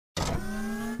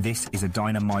This is a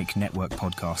Dynamite Network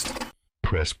podcast.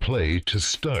 Press play to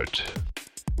start.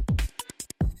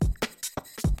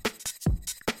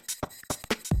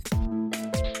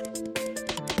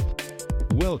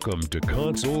 Welcome to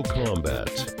Console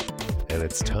Combat, and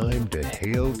it's time to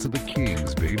hail to the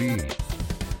kings, baby.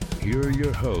 Here are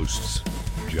your hosts,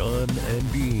 John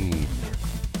and Dean.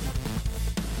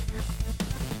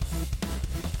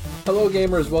 Hello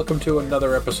gamers, welcome to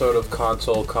another episode of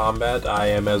Console Combat. I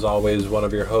am, as always, one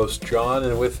of your hosts, John,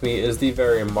 and with me is the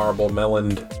very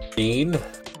marble-meloned Dean.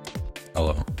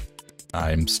 Hello.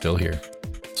 I'm still here.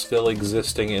 Still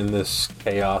existing in this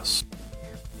chaos,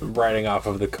 riding off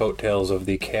of the coattails of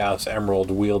the Chaos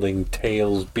Emerald, wielding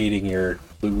tails, beating your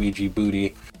Luigi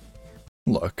booty.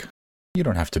 Look, you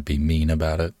don't have to be mean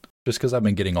about it. Just because I've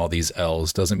been getting all these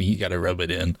L's doesn't mean you gotta rub it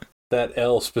in. That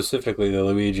L specifically, the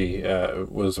Luigi,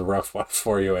 was a rough one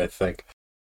for you, I think.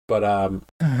 But,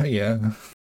 yeah.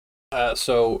 I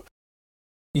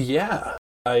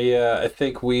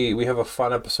think we have a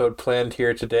fun episode planned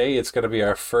here today. It's going to be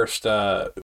our first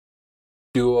duo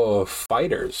of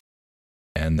fighters.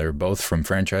 And they're both from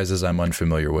franchises I'm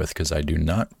unfamiliar with because I do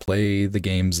not play the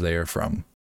games they are from.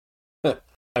 I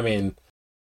mean,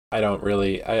 I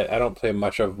don't play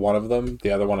much of one of them.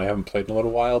 The other one I haven't played in a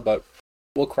little while, but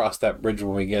we'll cross that bridge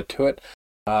when we get to it.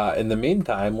 In the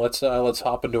meantime, let's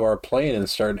hop into our plane and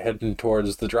start heading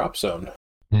towards the drop zone.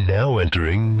 Now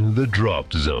entering the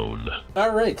drop zone. All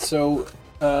right, so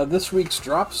this week's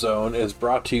drop zone is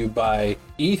brought to you by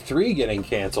E3 getting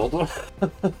canceled.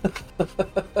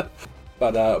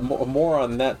 But more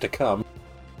on that to come.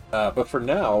 But for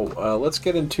now, let's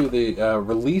get into the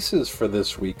releases for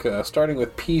this week, starting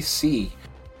with PC.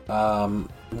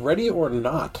 Ready or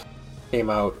Not came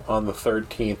out on the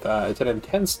 13th. It's an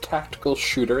intense tactical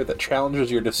shooter that challenges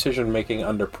your decision-making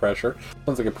under pressure.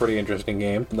 Sounds like a pretty interesting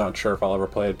game. Not sure if I'll ever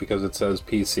play it because it says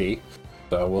PC,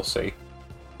 so we'll see.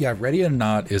 Yeah, Ready or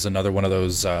Not is another one of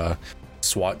those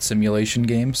SWAT simulation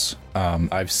games.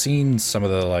 I've seen some of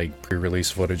the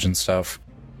pre-release footage and stuff,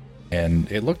 and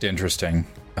it looked interesting.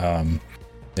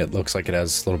 It looks like it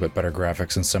has a little bit better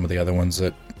graphics than some of the other ones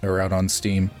that are out on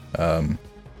Steam.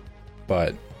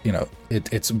 But you know,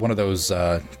 it's one of those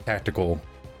tactical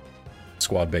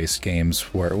squad-based games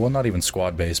where, well, not even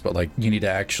squad-based, but you need to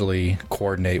actually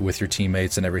coordinate with your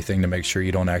teammates and everything to make sure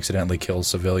you don't accidentally kill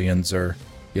civilians or,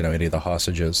 any of the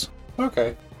hostages.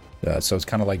 Okay. So it's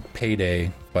kind of like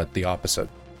Payday, but the opposite.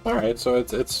 All right, so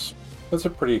it's a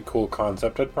pretty cool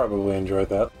concept. I'd probably enjoy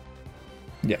that.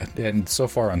 Yeah, and so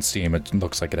far on Steam, it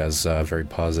looks like it has very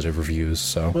positive reviews.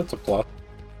 So that's a plus.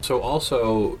 So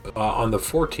also, on the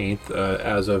 14th,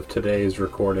 as of today's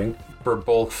recording, for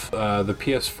both the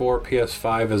PS4,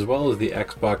 PS5, as well as the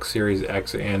Xbox Series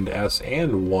X and S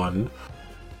and One,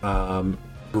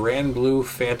 Grand Blue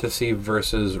Fantasy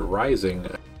vs.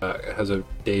 Rising has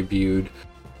debuted.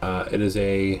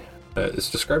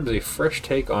 It's described as a fresh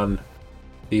take on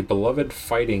the beloved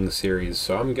fighting series,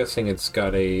 so I'm guessing it's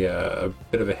got a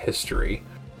bit of a history.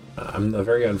 I'm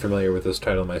very unfamiliar with this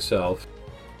title myself.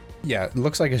 Yeah, it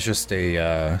looks like it's just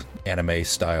a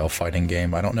anime-style fighting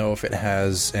game. I don't know if it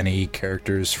has any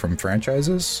characters from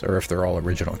franchises or if they're all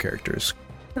original characters.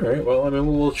 All right, well, I mean,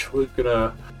 we're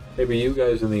gonna... Maybe you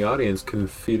guys in the audience can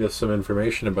feed us some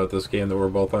information about this game that we're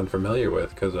both unfamiliar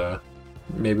with, because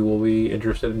maybe we'll be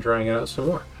interested in trying it out some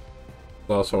more.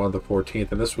 Also on the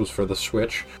 14th, and this was for the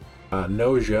Switch,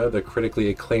 Nausea, the critically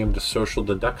acclaimed social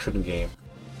deduction game,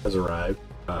 has arrived.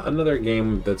 Another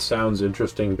game that sounds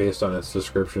interesting based on its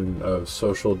description of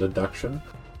social deduction.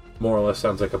 More or less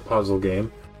sounds like a puzzle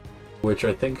game, which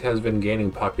I think has been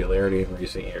gaining popularity in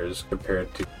recent years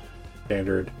compared to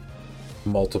standard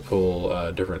multiple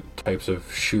different types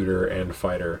of shooter and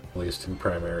fighter, at least in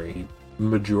primary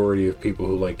majority of people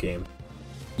who like games.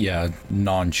 Yeah,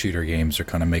 non-shooter games are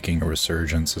kind of making a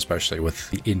resurgence, especially with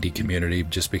the indie community,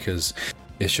 just because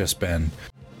it's just been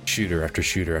shooter after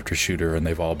shooter after shooter, and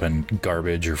they've all been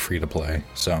garbage or free to play.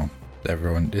 So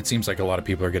it seems like a lot of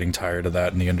people are getting tired of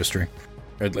that in the industry,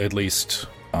 at least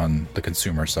on the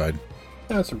consumer side.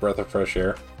 That's a breath of fresh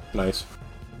air. Nice.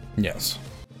 Yes.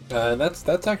 And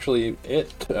that's actually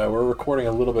it. We're recording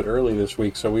a little bit early this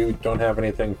week, so we don't have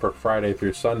anything for Friday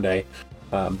through Sunday.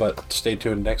 But stay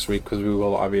tuned next week because we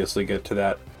will obviously get to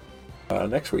that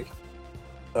next week.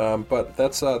 But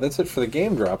that's it for the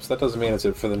game drops. That doesn't mean it's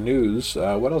it for the news.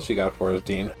 What else you got for us,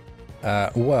 Dean?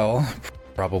 Well,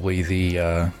 probably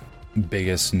the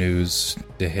biggest news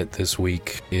to hit this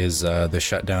week is the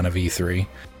shutdown of E3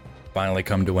 finally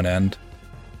come to an end.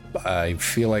 I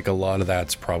feel like a lot of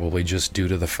that's probably just due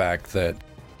to the fact that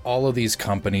all of these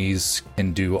companies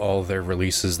can do all their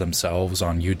releases themselves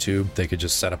on YouTube. They could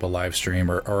just set up a live stream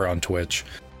or on Twitch,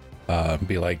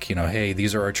 be like, you know, hey,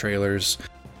 these are our trailers.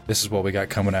 This is what we got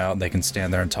coming out. And they can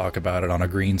stand there and talk about it on a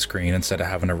green screen instead of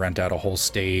having to rent out a whole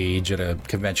stage at a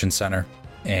convention center.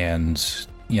 And,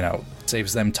 you know,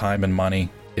 saves them time and money.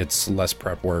 It's less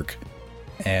prep work.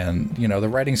 And, you know, the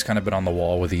writing's kind of been on the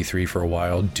wall with E3 for a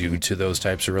while due to those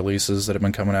types of releases that have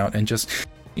been coming out. And just,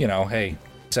 you know, hey,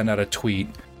 send out a tweet.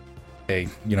 Hey,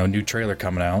 you know, new trailer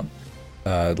coming out.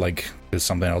 Like, there's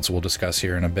something else we'll discuss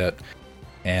here in a bit.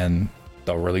 And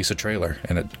they'll release a trailer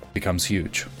and it becomes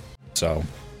huge. So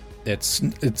it's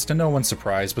to no one's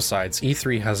surprise. Besides,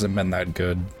 E3 hasn't been that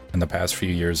good in the past few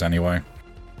years anyway.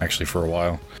 Actually, for a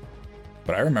while.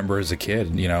 But I remember as a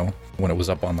kid, you know, when it was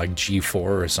up on like G4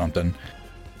 or something,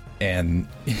 and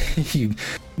you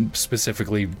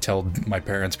specifically tell my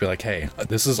parents, be like, hey,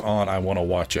 this is on, I want to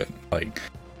watch it. Like,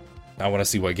 I want to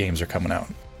see what games are coming out.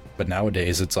 But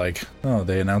nowadays, it's like, oh,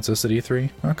 they announced this at E3?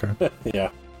 Okay. Yeah.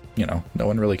 You know, no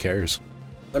one really cares.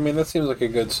 I mean, that seems like a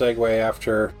good segue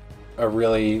after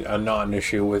a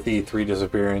non-issue with E3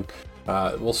 disappearing.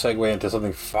 We'll segue into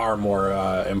something far more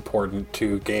important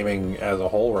to gaming as a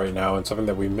whole right now, and something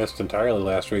that we missed entirely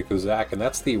last week with Zach, and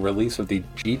that's the release of the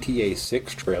GTA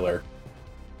 6 trailer.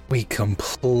 We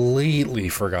completely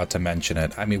forgot to mention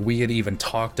it. I mean, we had even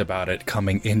talked about it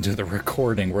coming into the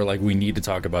recording. We're like, we need to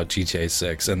talk about GTA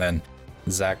 6, and then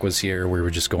Zach was here. We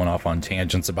were just going off on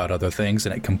tangents about other things,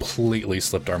 and it completely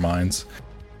slipped our minds.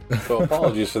 So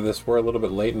apologies for this. We're a little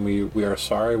bit late, and we are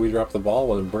sorry we dropped the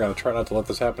ball, and we're going to try not to let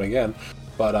this happen again.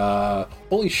 But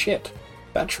holy shit,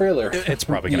 that trailer. It's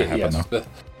probably going to happen, though.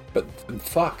 But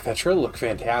fuck, that trailer looked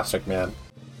fantastic, man.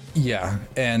 Yeah,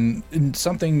 and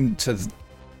something to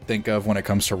think of when it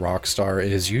comes to Rockstar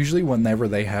is usually whenever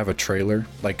they have a trailer,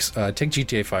 like take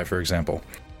GTA 5 for example.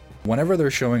 Whenever they're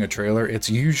showing a trailer, it's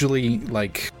usually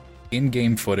like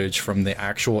in-game footage from the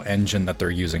actual engine that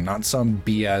they're using, not some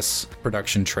BS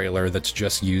production trailer that's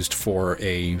just used for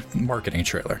a marketing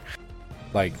trailer.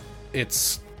 Like,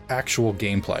 it's actual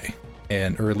gameplay,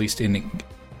 or at least in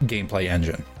gameplay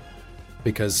engine.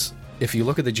 Because if you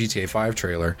look at the GTA 5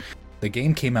 trailer, the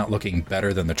game came out looking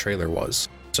better than the trailer was.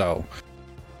 So,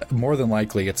 more than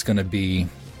likely, it's going to be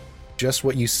just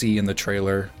what you see in the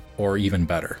trailer, or even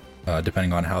better.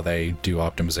 Depending on how they do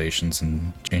optimizations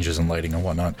and changes in lighting and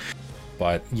whatnot.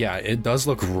 But yeah, it does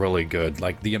look really good.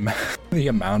 Like the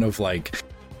amount of like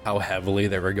how heavily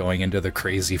they were going into the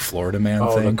crazy Florida man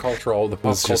thing. The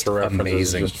pop culture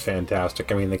references is just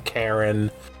fantastic. I mean, the Karen,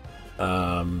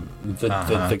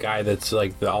 the guy that's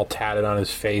like all tatted on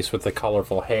his face with the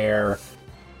colorful hair.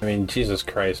 I mean, Jesus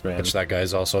Christ, man. Which that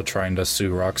guy's also trying to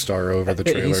sue Rockstar over the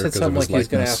trailer. He said something like he's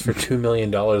going to ask for $2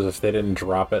 million if they didn't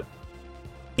drop it.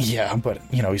 Yeah, but,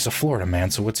 you know, he's a Florida man,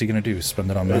 so what's he going to do?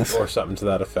 Spend it on meth? Or something to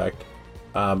that effect.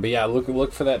 But yeah,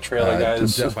 look for that trailer,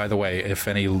 guys. By the way, if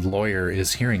any lawyer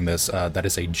is hearing this, that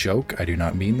is a joke. I do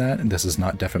not mean that. And this is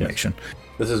not defamation. Yes.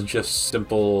 This is just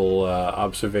simple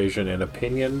observation and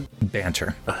opinion.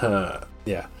 Banter.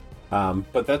 Yeah.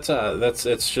 But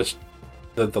it's just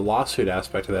the lawsuit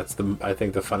aspect of that's I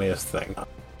think the funniest thing.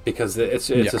 Because it's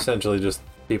essentially just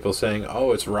people saying,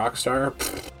 oh, it's Rockstar?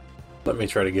 Let me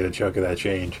try to get a chunk of that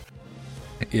change.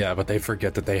 Yeah, but they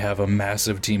forget that they have a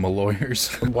massive team of lawyers.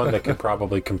 One that could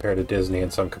probably compare to Disney in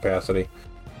some capacity.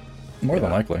 More than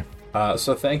likely.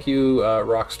 So thank you,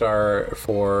 Rockstar,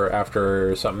 for,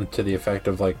 after something to the effect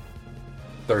of like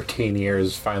 13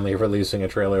 years, finally releasing a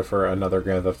trailer for another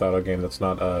Grand Theft Auto game that's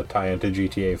not a tie-in to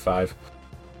GTA 5.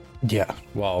 Yeah,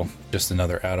 well, just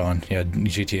another add-on. Yeah,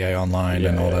 GTA Online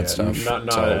and all that stuff.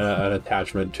 Not an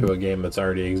attachment to a game that's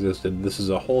already existed. This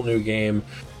is a whole new game,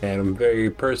 and I'm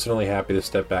very personally happy to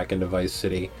step back into Vice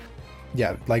City.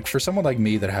 Yeah, like for someone like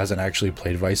me that hasn't actually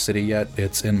played Vice City yet,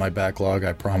 it's in my backlog.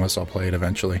 I promise I'll play it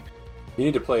eventually. You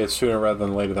need to play it sooner rather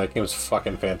than later. That game is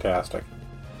fucking fantastic.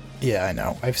 Yeah, I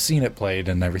know. I've seen it played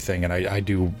and everything, and I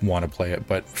do want to play it.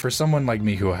 But for someone like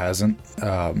me who hasn't,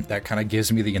 that kind of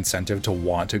gives me the incentive to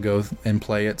want to go and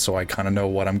play it, so I kind of know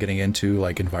what I'm getting into,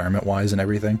 like environment-wise and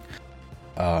everything.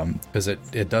 Because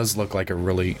it does look like a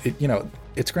really...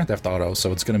 it's Grand Theft Auto,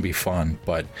 so it's going to be fun,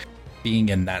 but being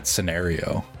in that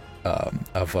scenario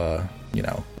of a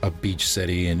beach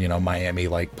city and,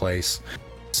 Miami-like place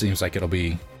seems like it'll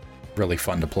be really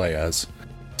fun to play as,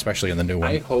 especially in the new one.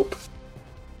 I hope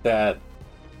that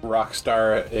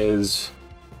Rockstar is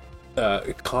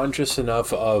conscious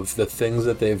enough of the things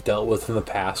that they've dealt with in the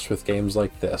past with games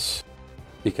like this,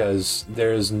 because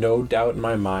there's no doubt in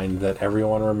my mind that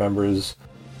everyone remembers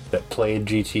that played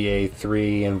GTA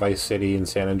 3 and Vice City and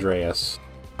San Andreas.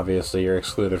 Obviously, you're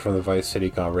excluded from the Vice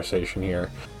City conversation here.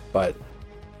 but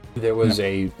there was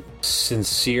a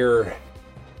sincere,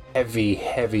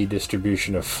 heavy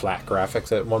distribution of flat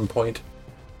graphics at one point.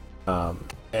 And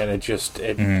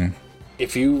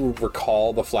if you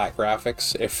recall the flat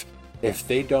graphics, if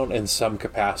they don't in some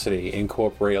capacity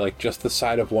incorporate like just the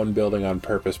side of one building on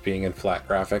purpose being in flat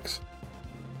graphics,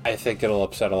 I think it'll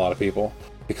upset a lot of people,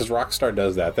 because Rockstar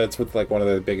does that. That's what like one of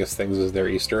the biggest things is their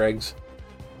Easter eggs,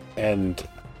 and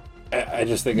I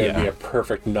just think it'd be a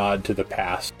perfect nod to the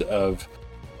past of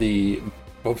the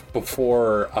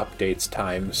before updates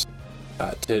times,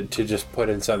 to just put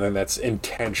in something that's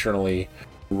intentionally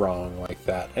wrong like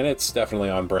that, and it's definitely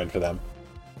on brand for them.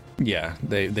 Yeah,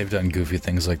 they've done goofy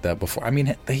things like that before. I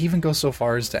mean, they even go so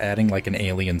far as to adding like an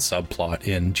alien subplot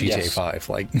in GTA 5.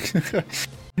 Like,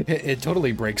 it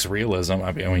totally breaks realism.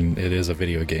 I mean, it is a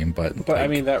video game, but like, I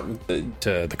mean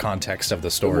to the context of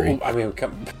the story. I mean,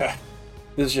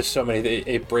 there's just so many.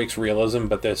 It breaks realism,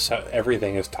 but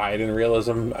everything is tied in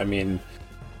realism. I mean,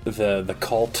 the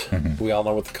cult. Mm-hmm. We all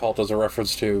know what the cult is a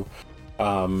reference to.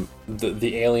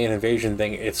 The alien invasion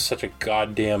thing. It's such a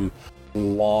goddamn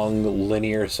long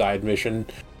linear side mission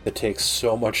that takes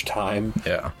so much time.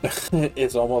 Yeah.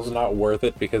 It's almost not worth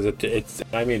it, because it's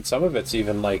I mean, some of it's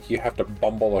even like you have to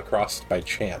bumble across by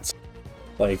chance.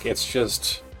 Like, it's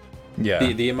just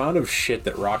the amount of shit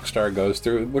that Rockstar goes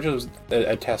through, which is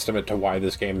a testament to why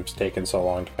this game's taken so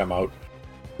long to come out.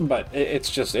 But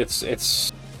it's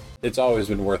always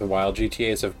been worth a while.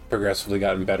 GTAs have progressively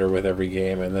gotten better with every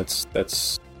game, and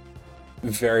that's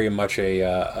very much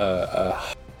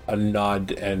a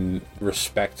nod and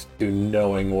respect to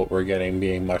knowing what we're getting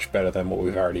being much better than what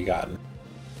we've already gotten.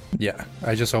 Yeah,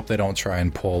 I just hope they don't try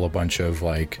and pull a bunch of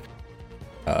like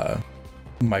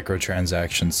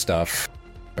microtransaction stuff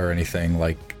or anything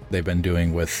like they've been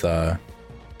doing with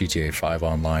GTA 5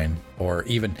 Online, or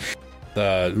even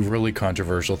the really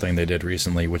controversial thing they did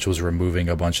recently, which was removing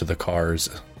a bunch of the cars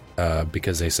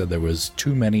because they said there was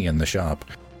too many in the shop,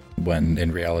 when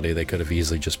in reality they could have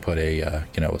easily just put a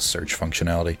search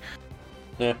functionality.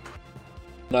 Yeah,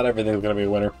 not everything's gonna be a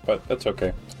winner, but that's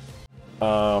okay.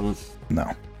 No.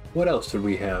 What else did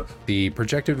we have? The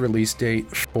projected release date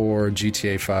for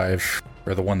GTA 5,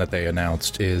 or the one that they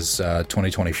announced, is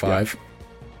 2025,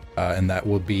 and that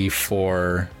will be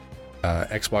for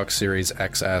Xbox Series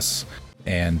XS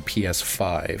and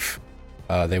PS5.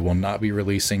 They will not be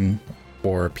releasing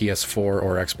for PS4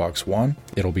 or Xbox One.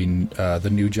 It'll be the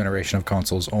new generation of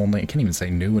consoles only. I can't even say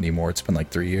new anymore. It's been like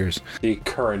 3 years. The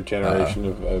current generation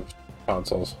of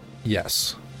consoles.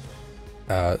 Yes.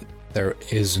 There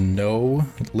is no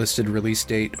listed release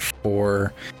date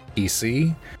for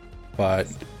PC, but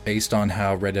based on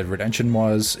how Red Dead Redemption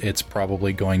was, it's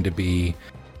probably going to be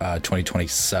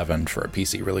 2027 for a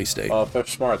PC release date. Well, if they're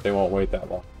smart, they won't wait that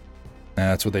long. And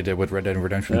that's what they did with Red Dead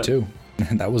Redemption 2.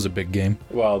 That was a big game.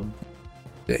 Well,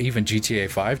 even GTA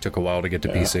 5 took a while to get to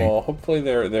PC. Well, hopefully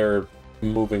they're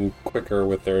moving quicker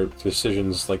with their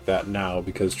decisions like that now,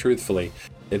 because truthfully,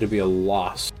 it'd be a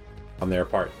loss on their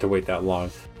part to wait that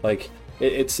long. Like,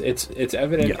 it's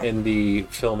evident in the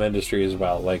film industry as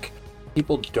well. Like,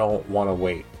 people don't want to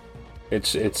wait.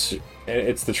 It's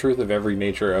the truth of every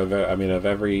nature of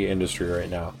every industry right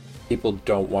now. People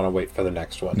don't want to wait for the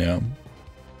next one. Yeah.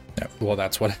 Well,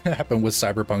 that's what happened with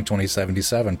Cyberpunk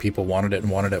 2077. People wanted it,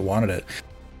 and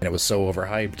it was so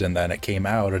overhyped, and then it came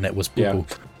out and it was poo-poo.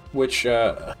 Yeah. Which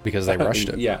because they rushed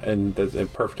it. Yeah, and that's a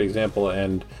perfect example,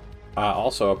 and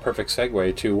also a perfect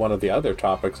segue to one of the other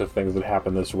topics of things that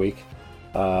happened this week.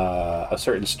 A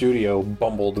certain studio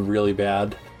bumbled really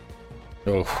bad.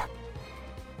 Oh.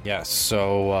 Yeah,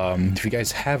 so if you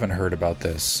guys haven't heard about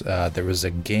this, there was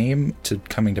a game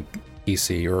coming to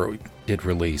PC, or did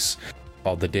release,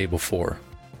 called The Day Before,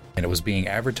 and it was being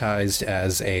advertised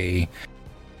as a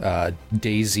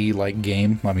DayZ-like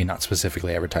game. I mean, not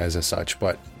specifically advertised as such,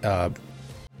 but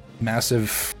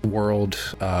massive world,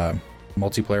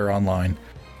 multiplayer online.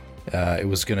 It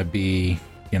was going to be,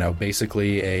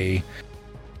 basically a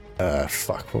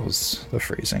what was the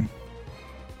phrasing?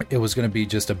 It was going to be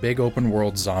just a big open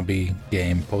world zombie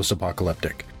game,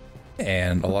 post-apocalyptic.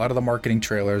 And a lot of the marketing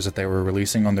trailers that they were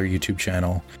releasing on their YouTube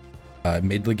channel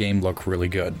made the game look really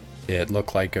good. It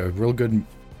looked like a real good...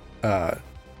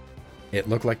 it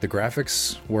looked like the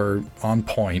graphics were on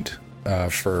point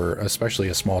for especially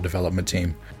a small development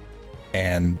team.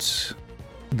 And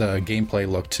the gameplay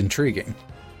looked intriguing.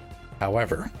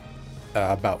 However,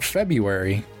 about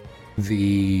February,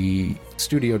 the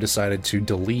studio decided to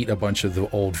delete a bunch of the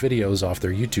old videos off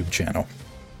their YouTube channel,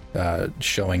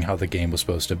 showing how the game was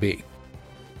supposed to be.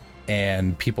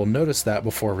 And people noticed that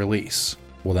before release.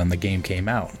 Well, then the game came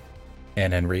out.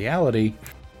 And in reality,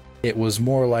 it was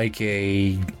more like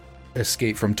a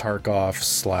Escape from Tarkov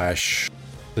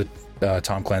 / the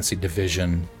Tom Clancy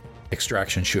Division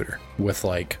extraction shooter with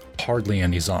like hardly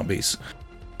any zombies.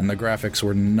 And the graphics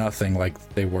were nothing like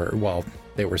they were, well,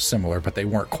 they were similar, but they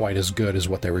weren't quite as good as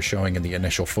what they were showing in the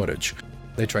initial footage.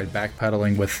 They tried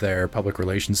backpedaling with their public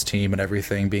relations team and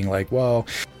everything, being like, well,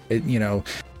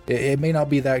 it may not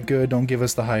be that good, don't give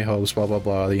us the high hopes, blah, blah,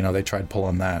 blah. They tried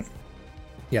pulling that.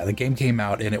 Yeah, the game came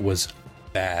out and it was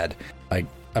bad. Like,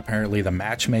 apparently the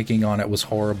matchmaking on it was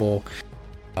horrible.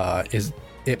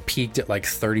 It peaked at like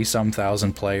 30-some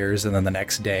thousand players, and then the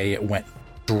next day it went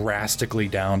drastically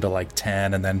down to like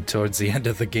 10, and then towards the end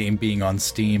of the game being on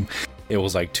Steam, it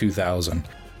was like 2,000.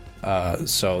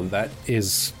 So that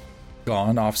is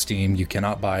gone off Steam. You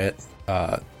cannot buy it.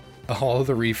 All of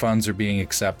the refunds are being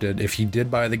accepted. If you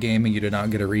did buy the game and you did not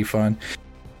get a refund,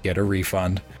 get a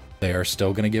refund. They are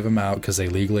still going to give them out because they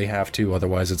legally have to,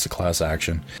 otherwise it's a class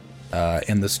action.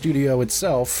 And the studio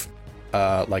itself,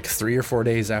 like 3 or 4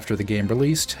 days after the game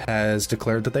released, has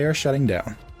declared that they are shutting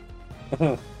down.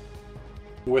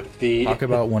 With the talk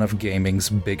about one of gaming's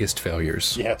biggest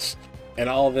failures. Yes, and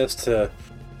all of this to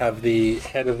have the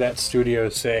head of that studio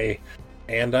say,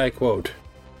 and I quote,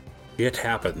 "It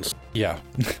happens." Yeah.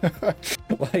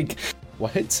 Like,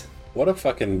 what? What a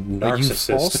fucking narcissist.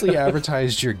 You falsely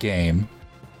advertised your game.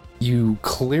 You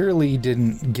clearly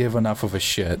didn't give enough of a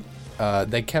shit.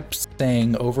 They kept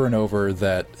saying over and over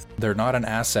that they're not an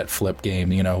asset flip game.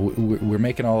 We're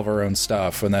making all of our own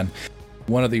stuff. And then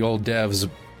one of the old devs,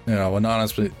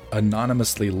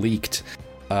 anonymously leaked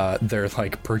their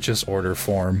like purchase order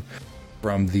form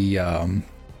from the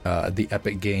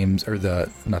Epic Games, or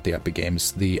not the Epic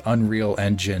Games, the Unreal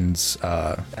Engine's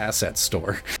asset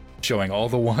store, showing all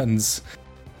the ones.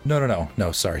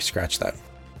 No, sorry, scratch that.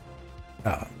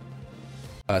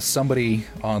 Somebody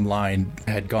online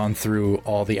had gone through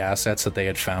all the assets that they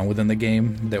had found within the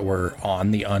game that were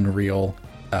on the Unreal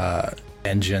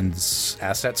Engine's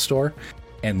asset store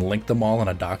and linked them all in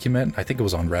a document. I think it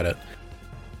was on Reddit.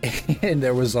 And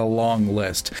there was a long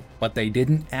list, but they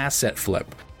didn't asset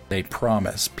flip. They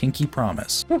promise, pinky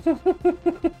promise.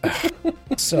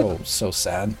 So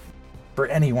sad for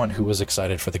anyone who was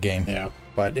excited for the game. Yeah.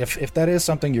 But if that is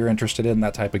something you're interested in,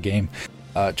 that type of game,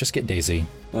 just get DayZ.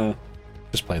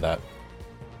 Just play that.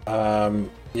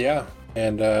 Yeah,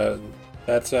 and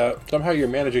that's somehow you're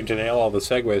managing to nail all the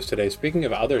segues today. Speaking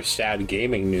of other sad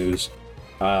gaming news,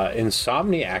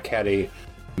 Insomniac had a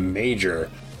major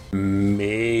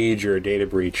data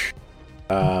breach.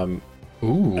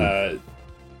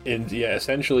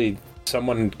 Essentially,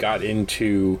 someone got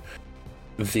into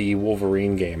the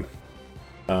Wolverine game.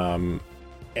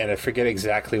 And I forget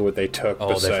exactly what they took.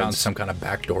 Oh, they found some kind of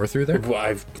back door through there?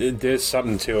 Well, there's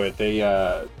something to it.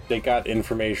 They got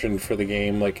information for the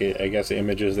game, like I guess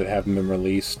images that haven't been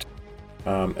released,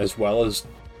 as well as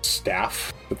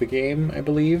staff for the game, I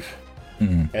believe.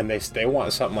 Mm-hmm. And they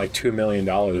want something like $2 million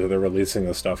if they're releasing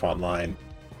the stuff online.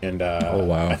 And oh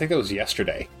wow! I think that was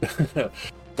yesterday.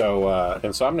 So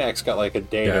Insomniac's got like a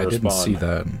day to respond. I didn't see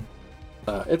that.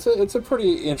 It's a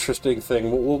pretty interesting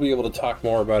thing. We'll be able to talk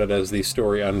more about it as the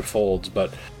story unfolds,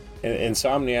 but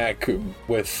Insomniac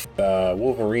with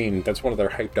Wolverine, that's one of their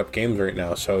hyped up games right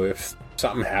now, so if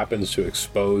something happens to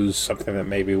expose something that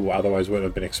maybe otherwise wouldn't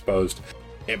have been exposed,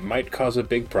 it might cause a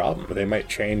big problem. They might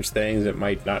change things, it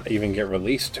might not even get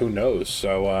released, who knows.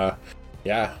 So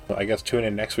yeah, I guess tune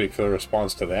in next week for the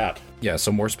response to that. Yeah,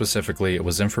 so more specifically, it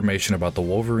was information about the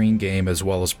Wolverine game as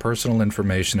well as personal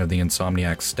information of the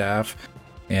Insomniac staff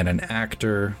and an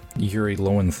actor, Yuri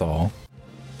Lowenthal.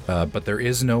 But there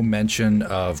is no mention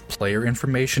of player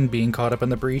information being caught up in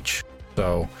the breach.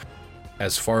 So,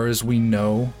 as far as we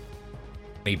know,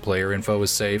 any player info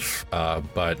is safe.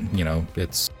 But,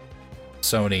 it's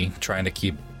Sony trying to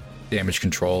keep damage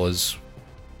control as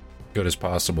good as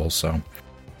possible. So,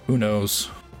 who knows?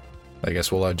 I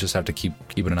guess we'll just have to keep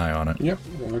keeping an eye on it. Yep.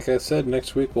 Like I said,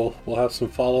 next week we'll have some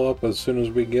follow-up. As soon as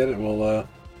we get it, we'll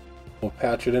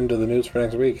patch it into the news for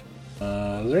next week.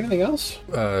 Is there anything else?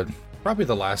 Probably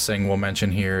the last thing we'll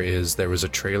mention here is there was a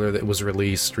trailer that was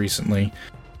released recently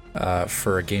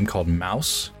for a game called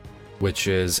Mouse, which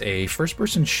is a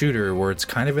first-person shooter where it's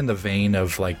kind of in the vein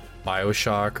of like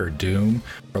BioShock or Doom,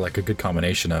 or like a good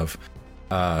combination of,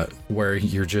 where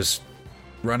you're just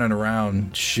running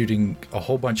around shooting a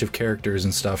whole bunch of characters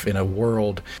and stuff in a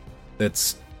world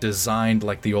that's designed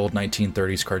like the old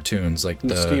 1930s cartoons, like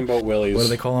the Steamboat Willies. What do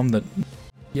they call them?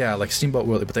 Yeah, like Steamboat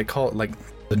Willie, but they call it like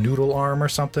the Noodle Arm or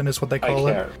something is what they call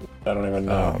it. I don't even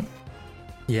know.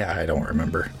 Yeah, I don't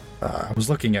remember. I was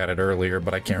looking at it earlier,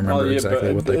 but I can't remember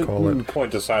exactly what they call it.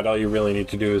 Point aside, all you really need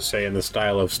to do is say in the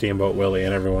style of Steamboat Willie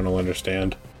and everyone will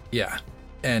understand. Yeah.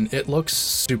 and it looks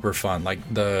super fun. Like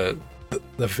the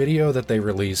video that they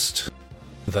released,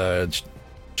 the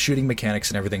shooting mechanics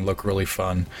and everything look really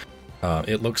fun.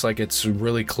 It looks like it's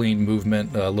really clean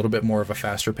movement, a little bit more of a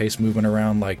faster paced movement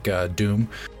around, like Doom,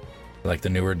 like the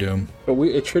newer Doom. But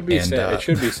it should be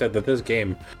said that this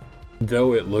game,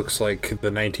 though it looks like the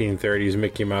 1930s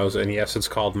Mickey Mouse, and yes, it's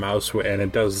called Mouse, and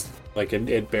it does, like,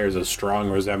 it bears a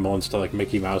strong resemblance to, like,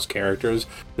 Mickey Mouse characters,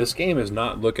 this game is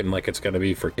not looking like it's going to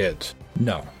be for kids.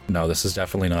 No, this is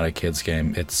definitely not a kid's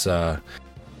game. It's, I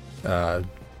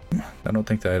don't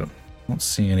think that... I don't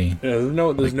see any. Yeah,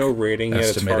 there's no rating yet.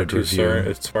 It's far too soon.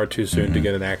 It's far too soon to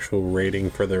get an actual rating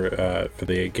for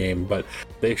the game. But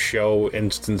they show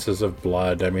instances of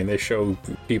blood. I mean, they show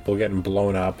people getting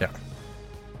blown up. Yeah.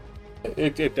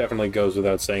 It definitely goes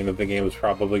without saying that the game is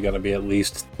probably going to be at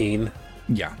least teen.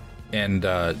 Yeah, and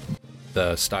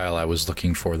the style I was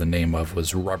looking for, the name of,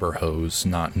 was Rubber Hose,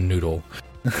 not Noodle.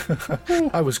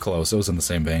 I was close. It was in the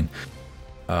same vein.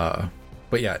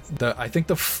 But yeah, I think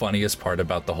the funniest part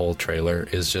about the whole trailer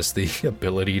is just the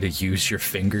ability to use your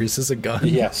fingers as a gun.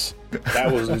 Yes,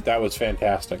 that was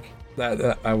fantastic.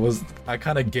 I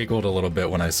kind of giggled a little bit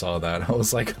when I saw that. I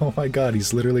was like, oh my god,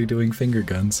 he's literally doing finger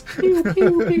guns. Pew,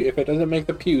 pew, pew. If it doesn't make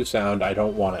the pew sound, I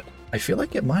don't want it. I feel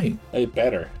like it might. It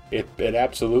better. It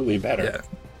absolutely better.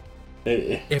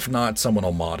 Yeah. If not, someone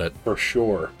will mod it. For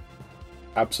sure.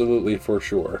 Absolutely for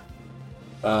sure.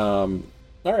 All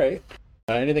right.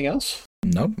 Anything else?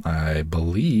 Nope. I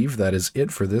believe that is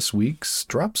it for this week's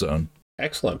Drop Zone.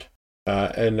 Excellent.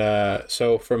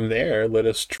 So from there, let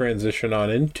us transition on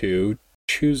into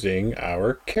choosing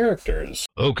our characters.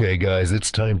 Okay, guys,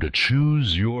 it's time to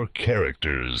choose your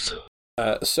characters.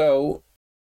 Who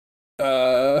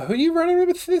you running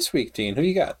with this week, Dean? Who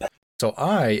you got? So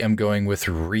I am going with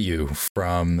Ryu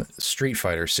from Street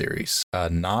Fighter series.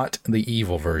 Not the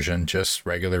evil version, just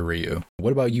regular Ryu.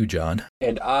 What about you, John?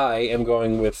 And I am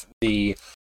going with the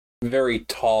very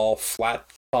tall,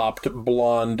 flat-topped,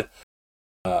 blonde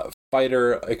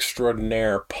fighter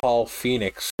extraordinaire Paul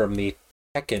Phoenix from the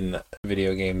Tekken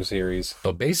video game series.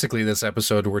 So basically this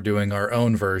episode we're doing our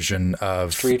own version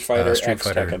of Street Fighter X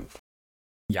Tekken.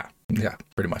 Yeah,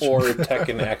 pretty much. Or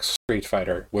Tekken X Street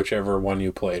Fighter, whichever one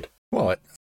you played. Well, it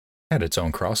had its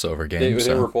own crossover game.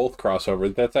 They were both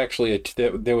crossover. That's actually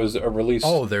there was a release.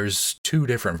 Oh, there's two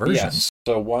different versions. Yes.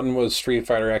 So one was Street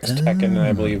Fighter X Tekken, and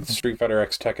I believe Street Fighter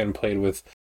X Tekken played with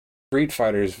Street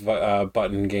Fighter's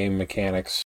button game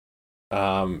mechanics,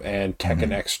 and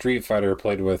Tekken X Street Fighter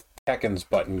played with Tekken's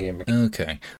button game mechanics.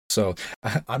 Okay, so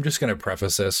I'm just going to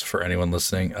preface this for anyone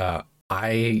listening.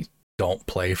 I don't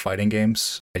play fighting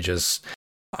games.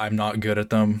 I'm not good at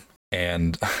them,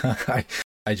 and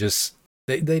I just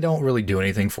they don't really do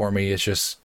anything for me. It's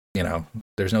just,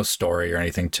 there's no story or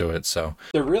anything to it. So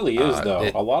there really is,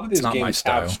 though. A lot of these games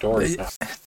have stories now.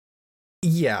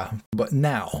 Yeah, but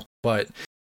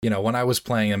when I was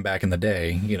playing them back in the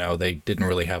day, they didn't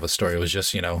really have a story. It was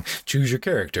just, choose your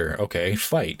character. Okay,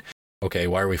 fight. Okay,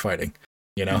 why are we fighting?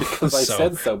 Because I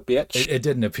said so, bitch. It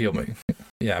didn't appeal to me.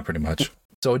 Yeah, pretty much.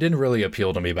 So it didn't really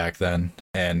appeal to me back then,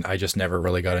 and I just never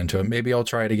really got into it. Maybe I'll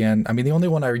try it again. I mean, the only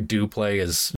one I do play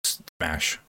is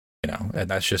Smash, and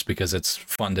that's just because it's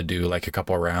fun to do like a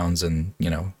couple of rounds and,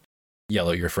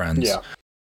 yell at your friends. Yeah.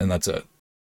 And that's it.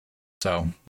 So,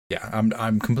 yeah,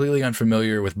 I'm completely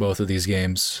unfamiliar with both of these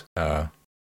games. I'm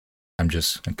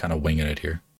kind of winging it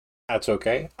here. That's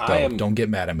okay. Don't get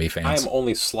mad at me, fans. I am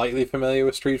only slightly familiar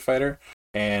with Street Fighter,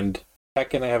 and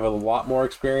Tekken I have a lot more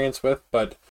experience with,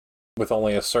 but with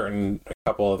only a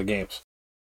couple of the games.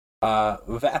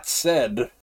 That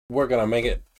said, we're going to make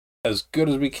it as good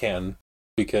as we can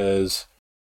because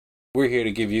we're here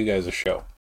to give you guys a show.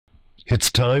 It's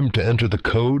time to enter the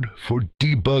code for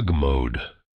debug mode.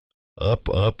 Up,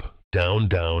 up, down,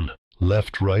 down,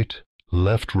 left,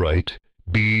 right,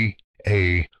 B,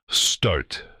 A,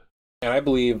 start. And I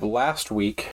believe last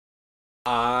week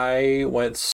I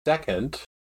went second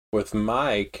with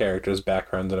my character's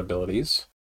background and abilities.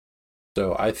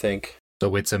 So I think...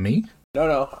 So it's a me?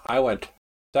 No, I went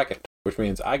second, which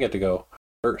means I get to go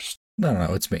first.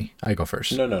 No, it's me. I go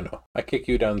first. No. I kick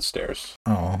you downstairs.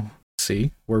 Oh,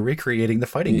 see? We're recreating the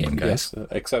fighting game, guys. Yes,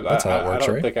 except that's how it works, I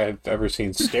don't right? think I've ever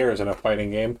seen stairs in a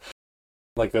fighting game.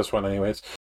 Like this one, anyways.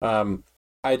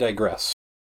 I digress.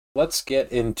 Let's get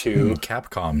into...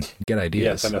 Capcom, get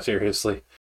ideas. Yes, I know, seriously.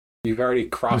 You've already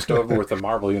crossed over with the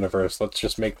Marvel Universe. Let's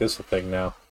just make this a thing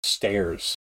now.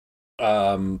 Stairs.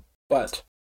 But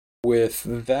with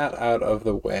that out of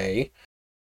the way,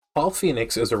 Paul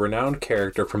Phoenix is a renowned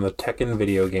character from the Tekken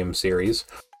video game series,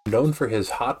 known for his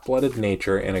hot-blooded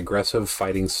nature and aggressive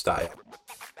fighting style.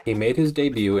 He made his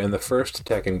debut in the first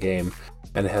Tekken game,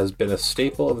 and has been a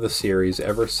staple of the series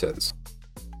ever since.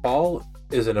 Paul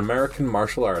is an American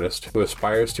martial artist who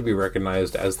aspires to be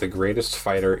recognized as the greatest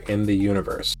fighter in the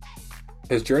universe.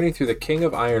 His journey through the King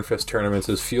of Iron Fist tournaments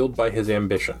is fueled by his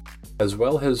ambition, as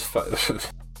well as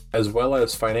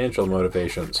financial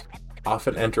motivations,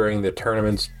 often entering the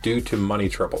tournaments due to money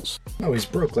troubles. Oh, he's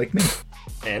broke like me.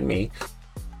 And me.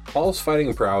 Paul's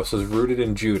fighting prowess is rooted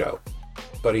in judo,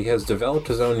 but he has developed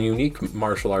his own unique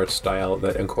martial arts style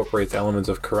that incorporates elements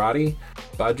of karate,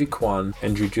 Baji Quan,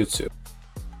 and jujutsu.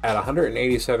 At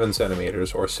 187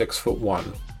 centimeters, or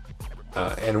 6'1",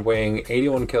 and weighing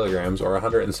 81 kilograms, or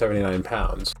 179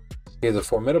 pounds, he is a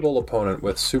formidable opponent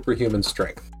with superhuman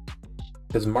strength.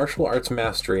 His martial arts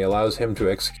mastery allows him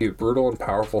to execute brutal and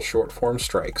powerful short-form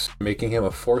strikes, making him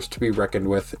a force to be reckoned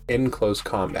with in close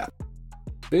combat.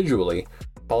 Visually,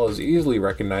 Paul is easily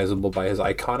recognizable by his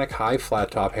iconic high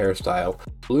flat-top hairstyle,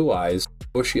 blue eyes,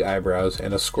 bushy eyebrows,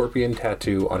 and a scorpion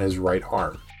tattoo on his right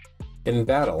arm. In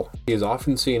battle, he is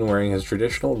often seen wearing his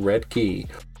traditional red gi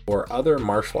or other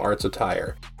martial arts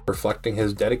attire, reflecting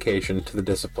his dedication to the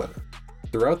discipline.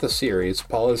 Throughout the series,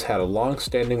 Paul has had a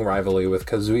long-standing rivalry with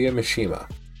Kazuya Mishima,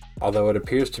 although it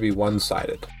appears to be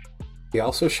one-sided. He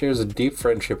also shares a deep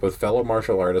friendship with fellow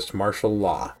martial artist Martial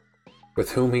Law,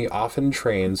 with whom he often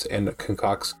trains and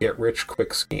concocts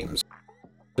get-rich-quick schemes.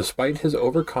 Despite his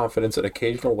overconfidence and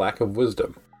occasional lack of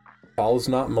wisdom, Paul is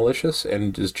not malicious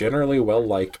and is generally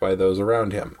well-liked by those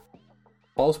around him.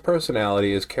 Paul's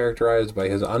personality is characterized by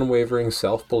his unwavering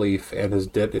self-belief and his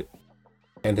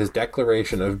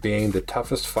declaration of being the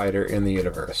toughest fighter in the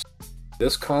universe.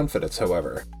 This confidence,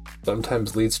 however,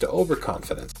 sometimes leads to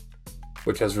overconfidence,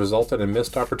 which has resulted in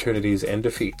missed opportunities and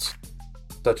defeats,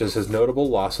 such as his notable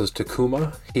losses to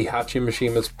Kuma, Heihachi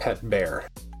Mishima's pet bear.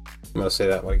 I'm going to say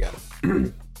that one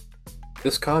again.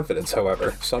 This confidence,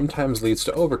 however, sometimes leads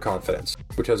to overconfidence,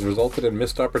 which has resulted in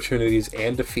missed opportunities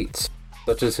and defeats,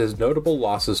 such as his notable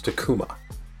losses to Kuma,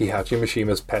 Heihachi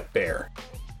Mishima's pet bear.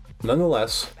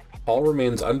 Nonetheless, Paul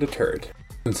remains undeterred,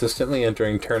 consistently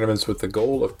entering tournaments with the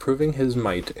goal of proving his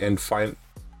might and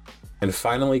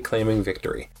finally claiming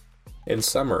victory. In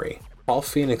summary, Paul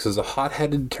Phoenix is a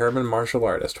hot-headed, determined martial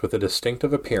artist with a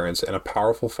distinctive appearance and a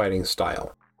powerful fighting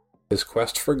style. His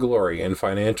quest for glory and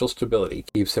financial stability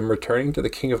keeps him returning to the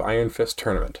King of Iron Fist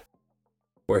tournament,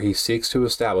 where he seeks to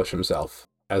establish himself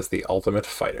as the ultimate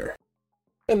fighter.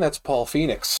 And that's Paul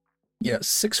Phoenix. Yeah,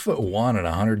 6'1" and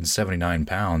 179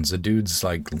 pounds. The dude's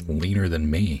like leaner than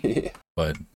me,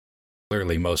 but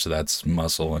clearly most of that's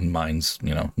muscle and mine's,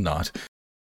 not.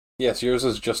 Yes, yours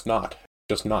is just knots.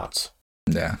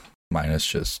 Yeah, mine is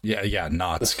just,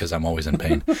 knots, because I'm always in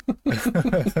pain.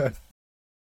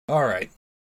 All right.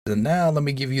 So now let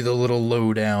me give you the little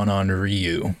lowdown on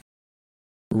Ryu.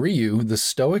 Ryu, the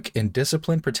stoic and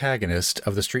disciplined protagonist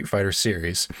of the Street Fighter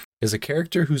series, is a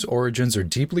character whose origins are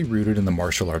deeply rooted in the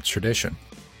martial arts tradition.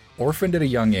 Orphaned at a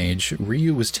young age,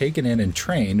 Ryu was taken in and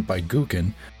trained by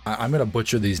Guken. I'm going to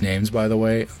butcher these names, by the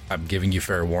way. I'm giving you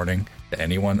fair warning to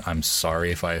anyone. I'm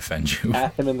sorry if I offend you.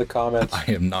 At him in the comments.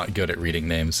 I am not good at reading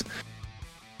names.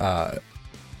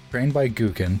 Trained by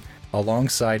Guken,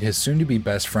 alongside his soon-to-be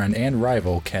best friend and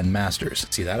rival, Ken Masters.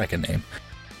 See, that I can name.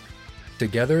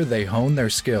 Together, they hone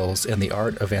their skills in the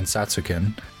art of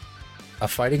Ansatsuken, a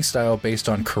fighting style based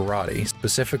on karate,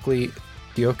 specifically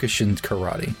Kyokushin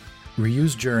karate.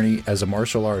 Ryu's journey as a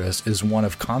martial artist is one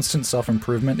of constant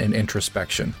self-improvement and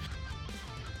introspection.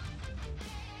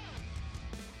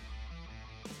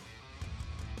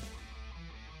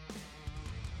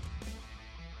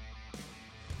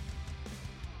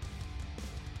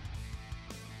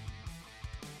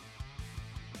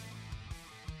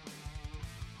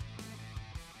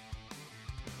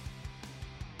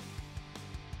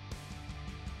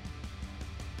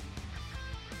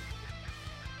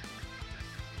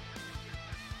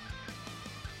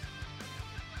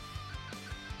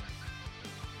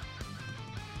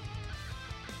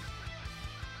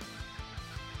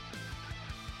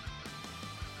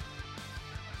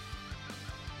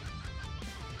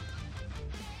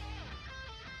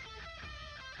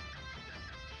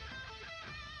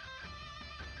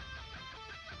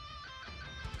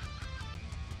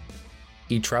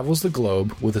 He travels the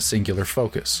globe with a singular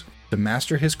focus, to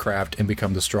master his craft and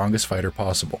become the strongest fighter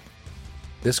possible.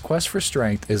 This quest for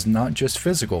strength is not just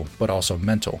physical, but also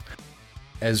mental,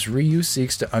 as Ryu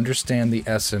seeks to understand the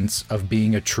essence of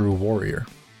being a true warrior.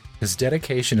 His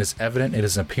dedication is evident in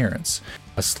his appearance,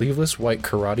 a sleeveless white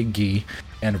karate gi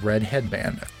and red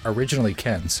headband, originally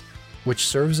Ken's, which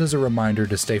serves as a reminder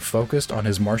to stay focused on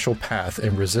his martial path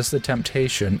and resist the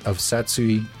temptation of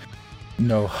Satsui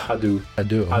no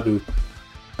Hadu.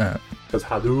 Because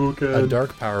Hadouken. a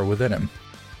dark power within him.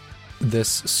 This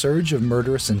surge of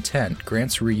murderous intent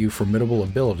grants Ryu formidable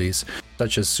abilities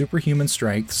such as superhuman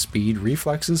strength, speed,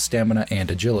 reflexes, stamina, and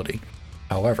agility.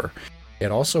 However,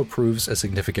 it also proves a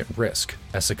significant risk,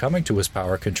 as succumbing to his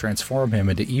power can transform him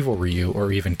into Evil Ryu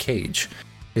or even Cage,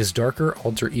 his darker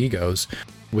alter egos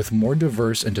with more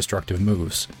diverse and destructive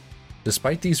moves.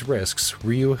 Despite these risks,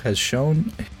 Ryu has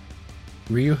shown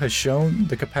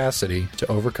the capacity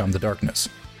to overcome the darkness,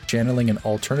 channeling an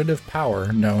alternative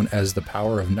power known as the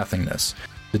Power of Nothingness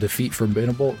to defeat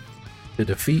formidable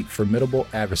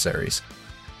adversaries.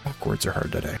 Fuck, words are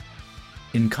hard today.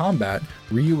 In combat,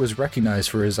 Ryu was recognized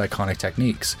for his iconic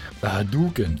techniques: the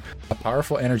Hadouken, a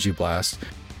powerful energy blast.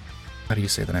 How do you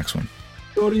say the next one?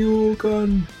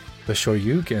 Shoryuken. The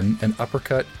Shoryuken, an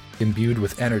uppercut imbued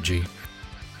with energy,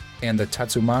 and the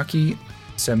Tatsumaki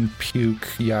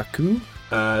Senpukyaku.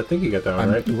 I think you got that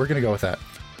one right. We're gonna go with that.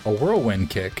 A whirlwind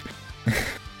kick.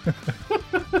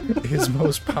 His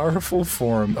most powerful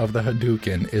form of the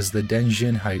Hadouken is the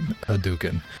Denjin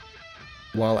Hadouken,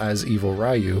 while as Evil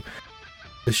Ryu,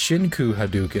 the Shinku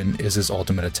Hadouken is his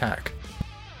ultimate attack.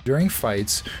 During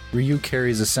fights, Ryu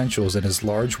carries essentials in his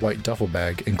large white duffel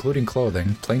bag, including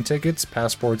clothing, plane tickets,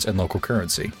 passports, and local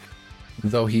currency,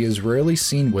 though he is rarely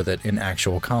seen with it in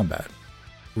actual combat.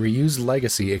 Ryu's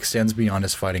legacy extends beyond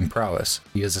his fighting prowess.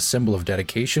 He is a symbol of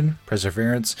dedication,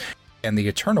 perseverance, and the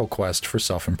eternal quest for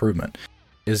self-improvement.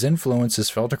 His influence is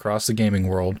felt across the gaming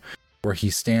world, where he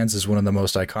stands as one of the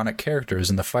most iconic characters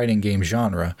in the fighting game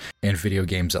genre and video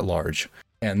games at large.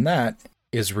 And that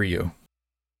is Ryu.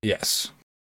 Yes.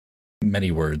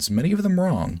 Many words, many of them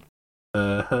wrong.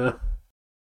 Uh-huh.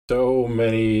 So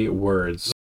many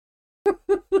words.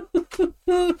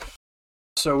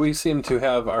 So we seem to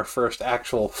have our first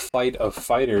actual fight of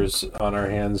fighters on our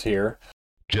hands here.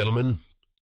 Gentlemen,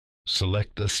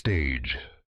 select a stage.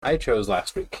 I chose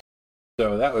last week.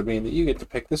 So that would mean that you get to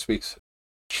pick this week's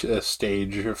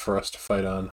stage for us to fight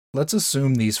on. Let's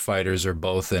assume these fighters are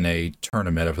both in a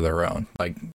tournament of their own.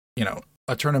 Like, you know,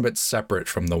 a tournament separate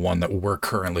from the one that we're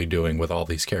currently doing with all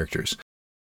these characters.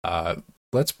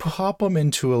 Let's pop them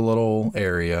into a little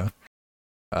area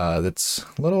that's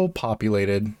a little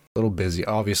populated, a little busy.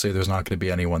 Obviously, there's not going to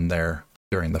be anyone there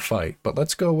during the fight, but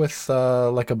let's go with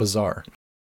like a bazaar.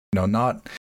 You know, not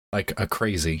like a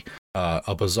crazy.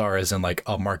 A bazaar is in like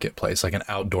a marketplace, like an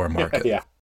outdoor market. Yeah.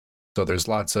 So there's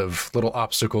lots of little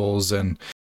obstacles, and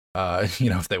you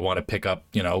know, if they want to pick up,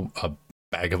 you know, a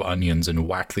bag of onions and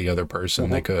whack the other person,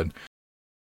 they could.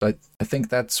 But I think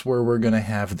that's where we're gonna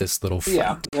have this little fight.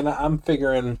 Yeah, and I'm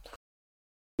figuring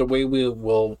the way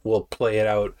we'll play it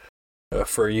out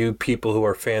for you people who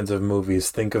are fans of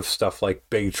movies. Think of stuff like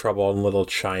Big Trouble in Little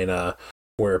China,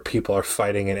 where people are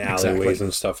fighting in alleyways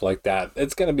and stuff like that.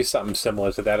 It's going to be something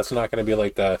similar to that. It's not going to be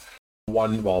like the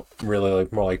one, well, really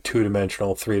like more like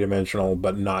 2-dimensional, 3-dimensional,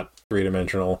 but not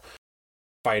 3-dimensional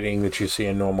fighting that you see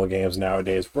in normal games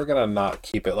nowadays. We're going to not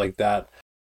keep it like that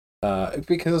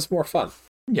because it's more fun.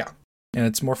 Yeah. And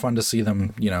it's more fun to see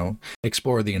them, you know,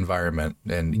 explore the environment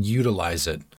and utilize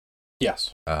it.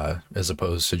 Yes. As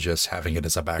opposed to just having it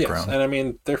as a background. Yes, and I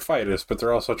mean, they're fighters, but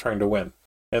they're also trying to win.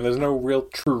 And there's no real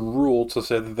true rule to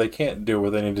say that they can't do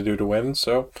what they need to do to win,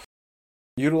 so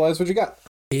utilize what you got.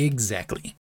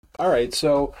 Exactly. All right,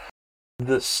 so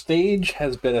the stage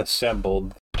has been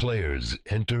assembled. Players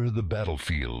enter the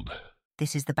battlefield.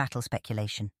 This is the battle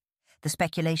speculation. The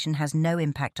speculation has no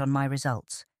impact on my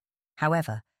results.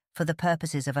 However, for the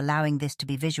purposes of allowing this to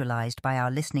be visualized by our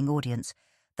listening audience,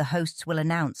 the hosts will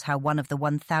announce how one of the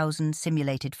 1,000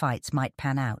 simulated fights might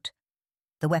pan out.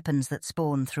 The weapons that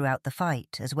spawn throughout the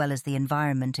fight, as well as the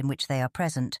environment in which they are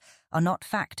present, are not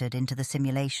factored into the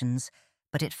simulations,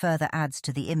 but it further adds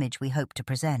to the image we hope to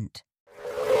present.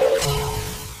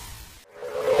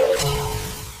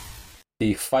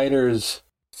 The fighters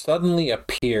suddenly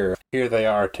appear. Here they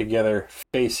are together,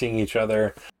 facing each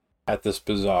other at this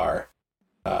bazaar.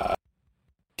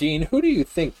 Dean, who do you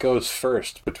think goes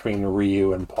first between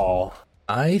Ryu and Paul?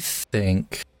 I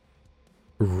think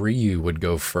Ryu would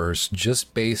go first,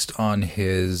 just based on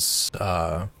his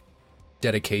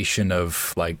dedication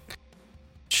of like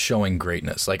showing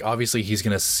greatness. Like, obviously he's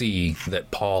gonna see that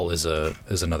Paul is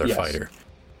another fighter,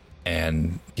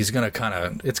 and he's gonna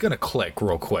it's gonna click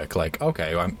real quick. Like,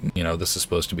 okay, this is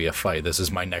supposed to be a fight. This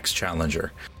is my next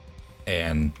challenger,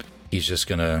 and he's just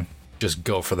gonna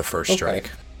go for the first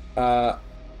strike.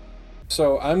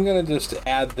 So I'm gonna just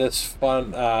add this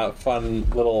fun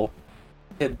little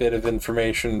tidbit of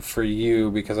information for you,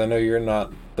 because I know you're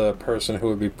not the person who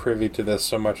would be privy to this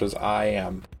so much as I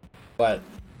am. But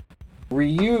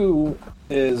Ryu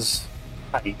is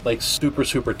tight, like super,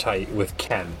 super tight with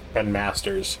Ken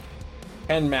Masters.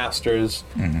 Ken Masters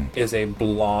is a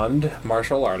blonde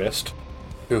martial artist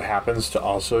who happens to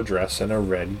also dress in a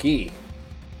red gi.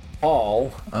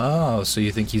 Paul. Oh, so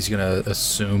you think he's gonna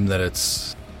assume that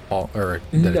it's Paul, or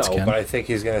that it's Ken? No, but I think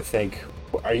he's gonna think,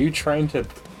 "Are you trying to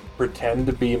pretend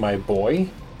to be my boy?"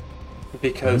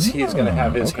 Because he's gonna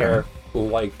have his hair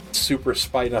like super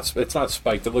spiked. It's not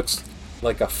spiked. It looks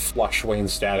like a flush Wayne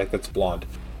Static that's blonde,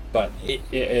 but it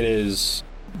is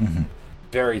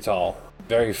very tall,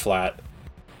 very flat,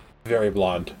 very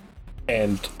blonde,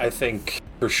 and I think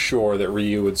for sure that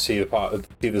Ryu would see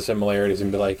the similarities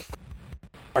and be like,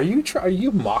 "Are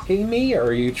you mocking me, or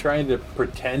are you trying to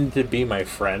pretend to be my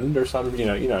friend or something?" You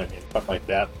know what I mean, stuff like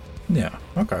that. Yeah.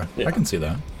 Okay. Yeah. I can see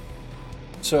that.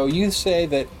 So you say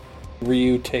that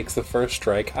Ryu takes the first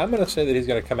strike. I'm going to say that he's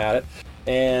going to come at it,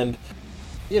 and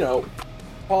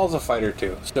Paul's a fighter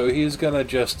too, so he's going to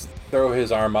just throw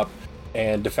his arm up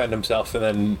and defend himself, and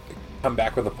then come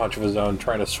back with a punch of his own,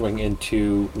 trying to swing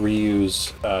into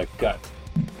Ryu's gut.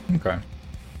 Okay.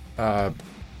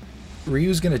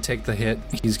 Ryu's gonna take the hit.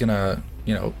 He's gonna,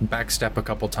 backstep a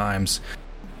couple times,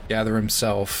 gather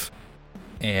himself,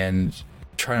 and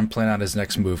try and plan out his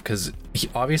next move, because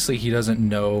obviously he doesn't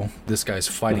know this guy's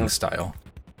fighting style.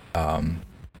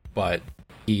 But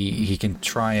he can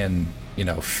try and,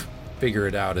 figure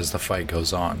it out as the fight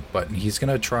goes on. But he's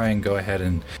gonna try and go ahead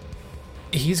and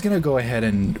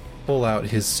pull out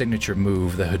his signature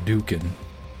move, the Hadouken,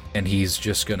 and he's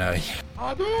just gonna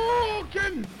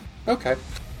Hadouken! Okay.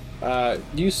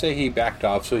 You say he backed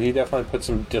off, so he definitely put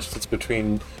some distance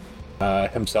between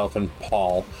himself and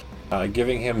Paul,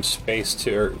 giving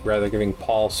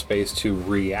Paul space to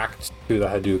react to the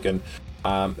Hadouken.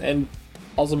 And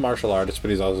Paul's a martial artist,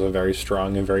 but he's also very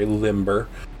strong and very limber.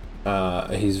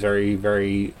 He's very,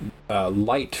 very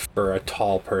light for a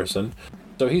tall person,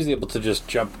 so he's able to just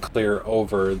jump clear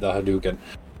over the Hadouken.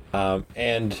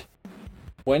 And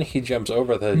when he jumps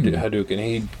over the Hadouken,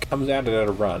 he comes at it at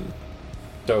a run.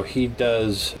 So he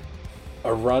does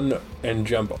a run and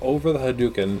jump over the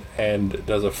Hadouken and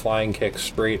does a flying kick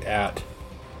straight at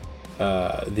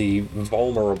the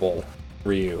vulnerable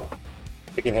Ryu,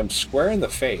 hitting him square in the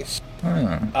face.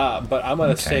 But I'm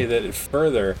going to say that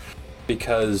further,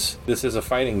 because this is a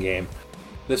fighting game,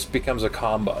 this becomes a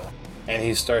combo. And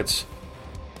he starts,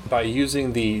 by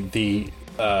using the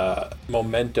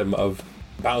momentum of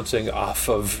bouncing off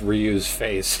of Ryu's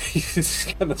face,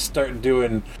 he's going to start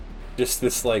doing just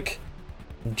this like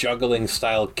juggling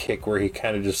style kick where he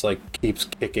kind of just like keeps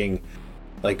kicking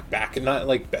like back, not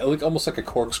like almost like a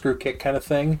corkscrew kick kind of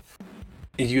thing.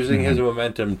 He's using his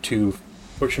momentum to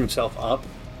push himself up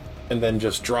and then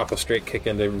just drop a straight kick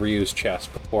into Ryu's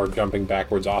chest before jumping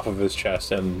backwards off of his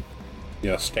chest and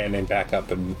standing back up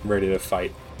and ready to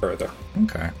fight further.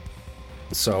 Okay.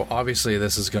 So obviously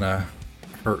this is gonna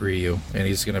hurt Ryu, and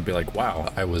he's gonna be like,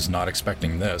 wow, I was not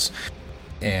expecting this.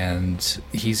 And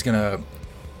he's gonna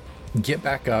get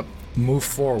back up, move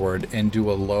forward, and do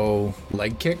a low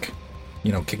leg kick.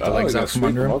 Kick the legs out from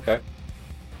under him. Okay.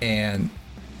 And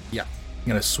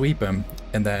gonna sweep him,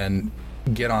 and then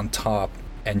get on top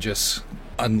and just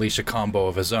unleash a combo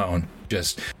of his own.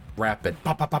 Just rapid,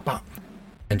 pop, pop, pop, pop,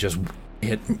 and just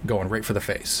hit, going right for the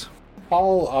face.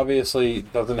 Paul obviously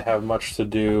doesn't have much to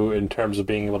do in terms of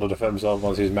being able to defend himself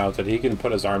once he's mounted. He can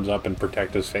put his arms up and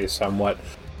protect his face somewhat,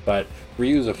 but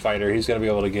Ryu's a fighter. He's going to be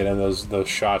able to get in those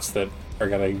shots that are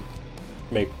going to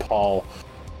make Paul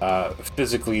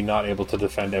physically not able to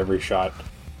defend every shot.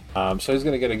 So he's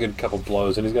going to get a good couple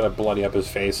blows, and he's going to bloody up his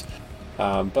face,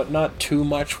 but not too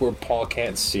much where Paul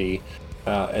can't see.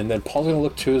 And then Paul's going to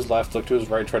look to his left, look to his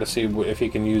right, try to see if he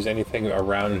can use anything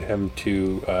around him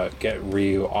to get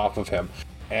Ryu off of him.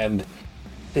 And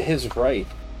to his right,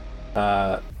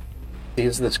 he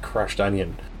has this crushed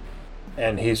onion.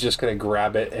 And he's just going to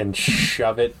grab it and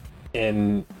shove it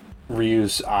in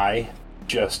Ryu's eye,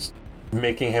 just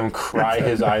making him cry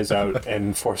his eyes out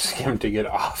and forcing him to get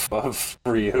off of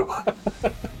Ryu.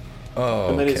 Oh,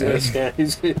 and then he's okay. going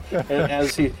to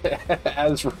stand,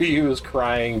 as Ryu is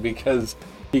crying because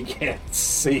he can't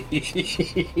see.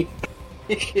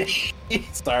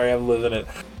 Sorry, I'm losing it.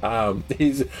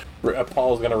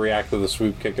 Paul's going to react with a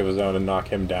swoop kick of his own and knock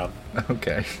him down.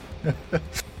 Okay.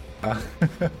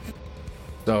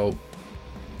 So,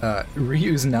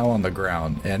 Ryu's now on the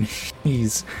ground, and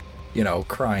he's,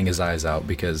 crying his eyes out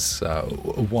because,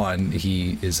 one,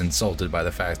 he is insulted by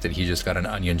the fact that he just got an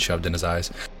onion shoved in his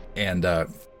eyes, and,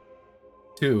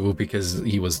 two, because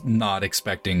he was not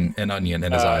expecting an onion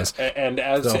in his eyes. And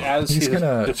as he's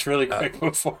gonna, just really quick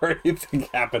before anything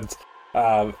happens,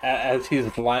 As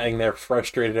he's lying there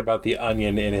frustrated about the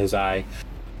onion in his eye,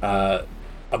 a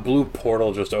blue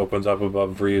portal just opens up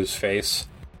above Ryu's face,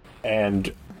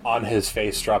 and on his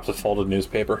face drops a folded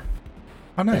newspaper.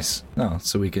 Oh, nice. No,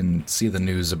 so we can see the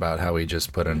news about how he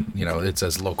just put in, it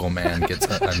says local man gets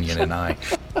an onion in eye.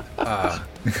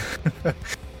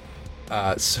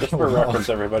 So Just for reference,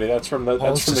 everybody, that's from the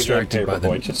game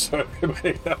Paperboy, just so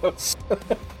everybody knows.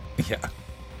 Yeah.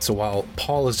 So while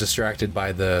Paul is distracted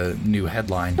by the new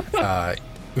headline,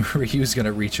 Ryu's going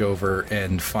to reach over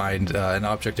and find an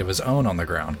object of his own on the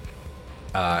ground.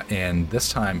 And this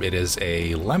time it is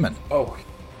a lemon. Oh.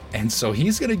 And so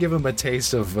he's going to give him a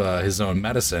taste of his own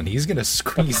medicine. He's going to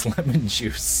squeeze lemon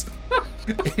juice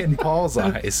in Paul's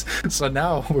eyes. So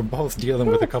now we're both dealing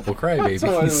with a couple crybabies.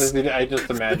 I just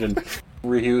imagine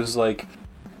Ryu's like,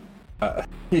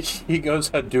 he goes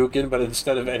Hadouken, but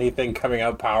instead of anything coming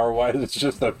out power-wise, it's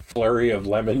just a flurry of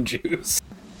lemon juice.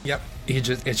 Yep,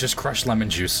 it's just crushed lemon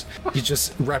juice. He's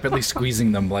just rapidly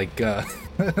squeezing them like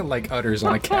like udders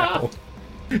on a cow.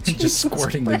 Just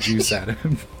squirting the juice at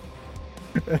him.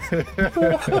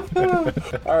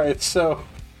 Alright, so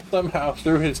somehow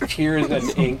through his tears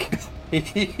and ink,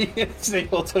 he is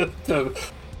able to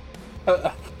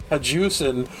juice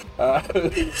in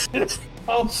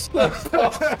Paul's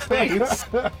face.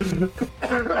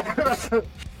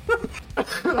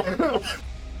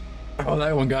 Oh,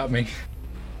 that one got me.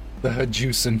 The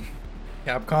Hajuicin.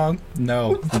 Capcom?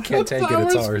 No, you can't take it,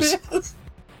 it's ours.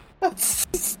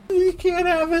 You can't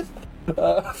have it.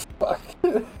 Fuck.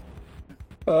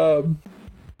 So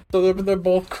they're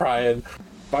both crying.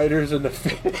 Fighters in a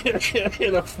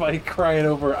fight, crying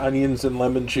over onions and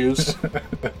lemon juice.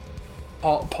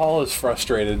 Paul is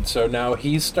frustrated, so now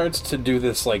he starts to do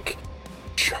this like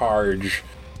charge,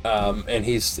 and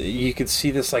you can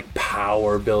see this like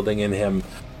power building in him,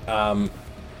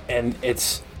 and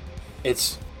it's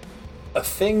a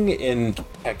thing in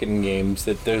Tekken games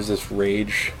that there's this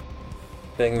rage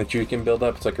thing that you can build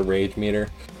up. It's like a rage meter,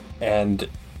 and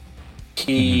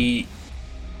he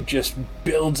just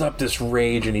builds up this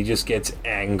rage, and he just gets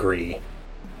angry,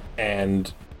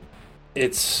 and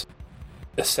it's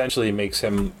essentially makes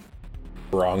him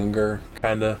stronger,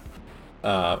 kinda.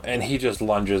 And he just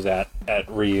lunges at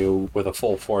Ryu with a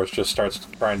full force, just starts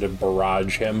trying to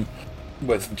barrage him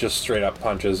with just straight up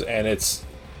punches, and it's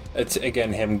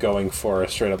again him going for a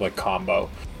straight up like combo.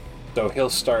 So he'll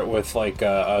start with like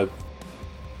a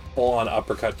full on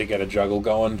uppercut to get a juggle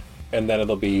going, and then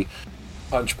it'll be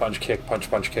punch, punch, kick, punch,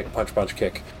 punch, kick, punch, punch,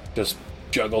 kick. Just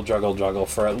juggle, juggle, juggle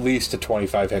for at least a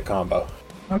 25 hit combo.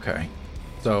 Okay.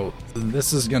 So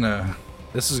this is gonna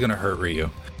hurt Ryu.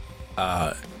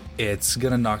 It's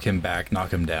gonna knock him back,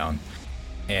 knock him down,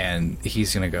 and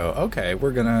he's gonna go, okay,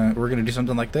 we're gonna do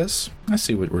something like this. I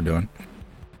see what we're doing.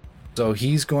 So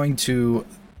he's going to,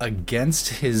 against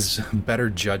his better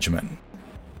judgment,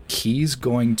 he's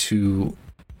going to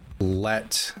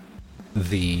let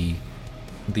the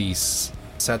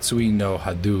Satsui no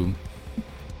Hadu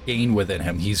gain within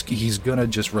him. He's gonna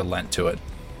just relent to it,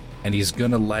 and he's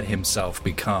gonna let himself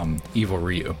become Evil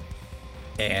Ryu,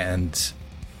 and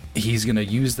he's gonna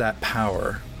use that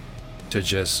power to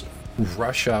just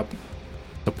rush up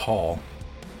to Paul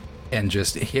and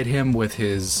just hit him with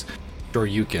his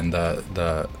Shoryuken,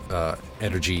 the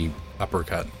energy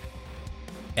uppercut,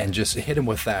 and just hit him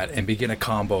with that and begin a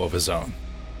combo of his own,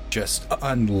 just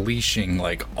unleashing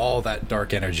like all that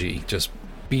dark energy, just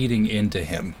beating into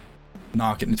him,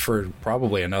 knocking for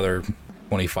probably another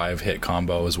 25 hit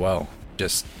combo as well,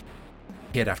 just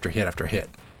hit after hit after hit.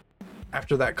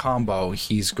 After that combo,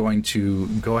 he's going to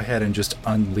go ahead and just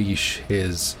unleash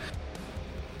his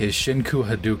Shinku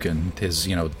Hadouken, his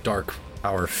dark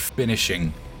power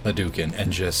finishing Hadouken,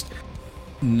 and just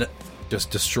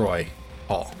destroy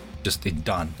Paul. Just be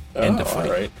done. End of fight.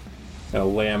 All right. Now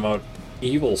lay him out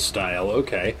evil style.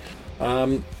 Okay.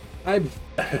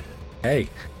 Hey,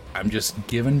 I'm just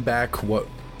giving back what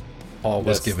Paul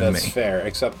was giving me. That's fair,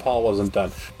 except Paul wasn't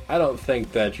done. I don't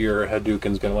think that your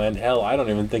Hadouken's going to land. Hell, I don't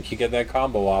even think you get that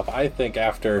combo off. I think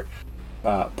after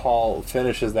Paul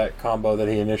finishes that combo that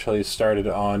he initially started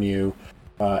on you,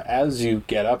 as you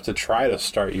get up to try to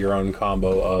start your own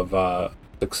combo of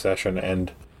succession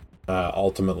and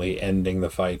ultimately ending the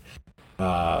fight,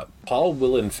 Paul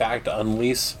will in fact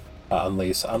unleash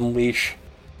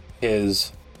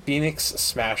his Phoenix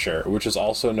Smasher, which is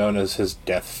also known as his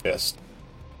Death Fist.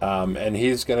 And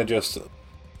he's going to just,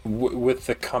 with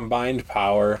the combined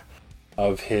power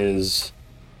of his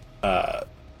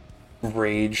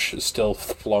rage still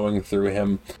flowing through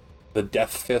him, the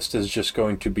Death Fist is just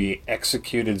going to be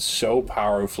executed so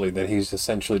powerfully that he's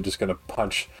essentially just going to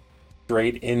punch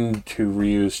straight into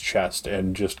Ryu's chest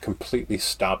and just completely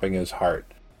stopping his heart.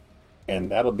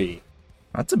 And that'll be...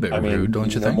 That's a bit rude,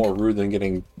 don't you think? More rude than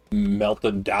getting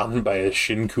melted down by a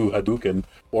Shinku Hadouken.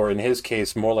 Or in his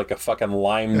case, more like a fucking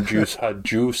lime juice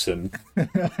Hajusen.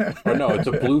 Or no, it's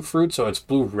a blue fruit, so it's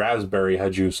blue raspberry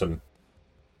Hajusen.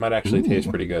 Might actually taste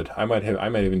pretty good. I might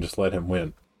even just let him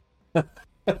win.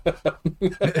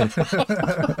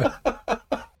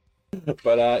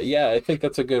 But yeah, I think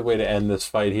that's a good way to end this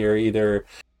fight here. Either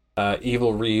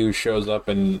evil Ryu shows up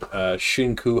and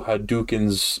Shinku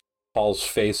Hadoukens Paul's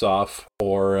face off,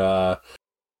 or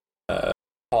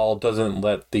Paul doesn't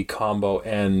let the combo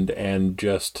end and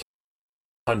just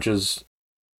punches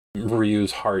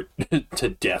Ryu's heart to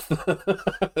death,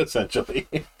 essentially.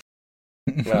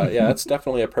 Yeah, that's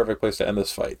definitely a perfect place to end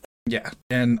this fight. Yeah,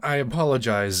 and I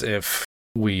apologize if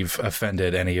we've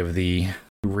offended any of the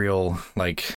real,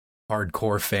 like,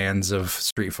 hardcore fans of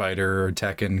Street Fighter or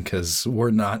Tekken, because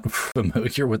we're not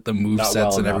familiar with the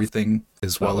movesets and everything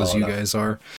as well as you guys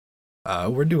are.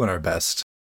 We're doing our best.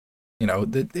 You know,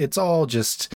 it's all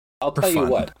just I'll tell you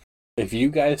what, if you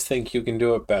guys think you can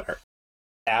do it better,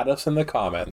 add us in the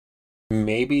comments.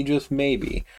 Maybe, just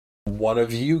maybe, one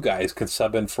of you guys can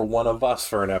sub in for one of us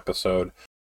for an episode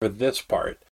for this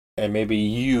part, and maybe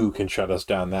you can shut us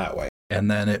down that way.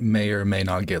 And then it may or may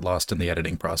not get lost in the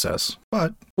editing process.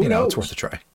 But, you know, it's worth a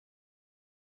try.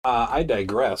 I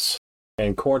digress.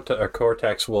 And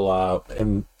Cortex will,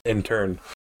 in turn,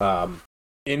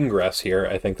 ingress here.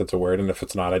 I think that's a word, and if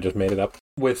it's not, I just made it up.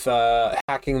 With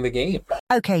hacking the game.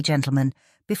 Okay, gentlemen,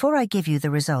 before I give you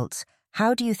the results,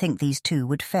 how do you think these two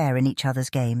would fare in each other's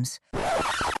games?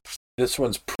 This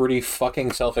one's pretty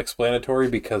fucking self-explanatory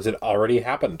because it already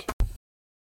happened.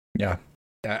 Yeah.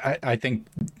 I think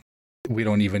we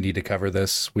don't even need to cover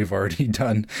this. We've already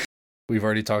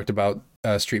talked about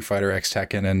Street Fighter X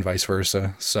Tekken and vice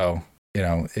versa. So, you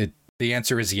know, the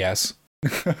answer is yes.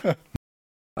 So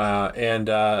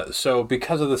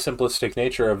because of the simplistic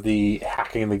nature of the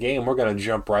hacking the game, we're going to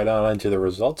jump right on into the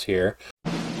results here.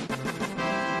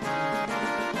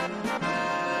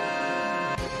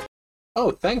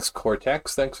 Oh, thanks,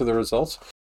 Cortex. Thanks for the results.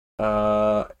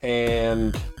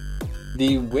 And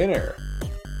the winner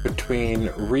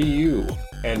between Ryu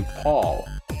and Paul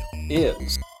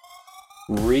is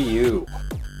Ryu.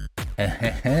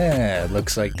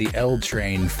 Looks like the L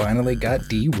train finally got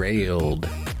derailed.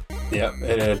 Yep,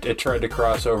 and it tried to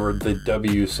cross over the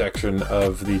W section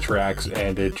of the tracks,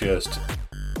 and it just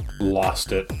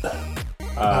lost it.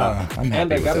 I'm happy and I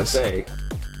with gotta this. say,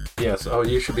 yes,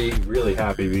 you should be really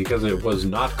happy because it was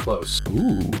not close.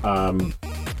 Ooh.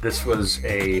 This was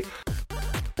a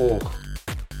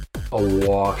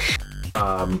wash.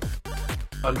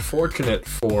 Unfortunate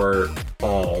for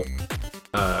Paul,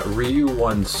 Ryu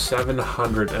won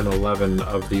 711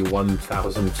 of the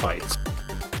 1,000 fights.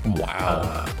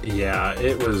 Wow. Yeah,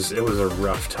 it was a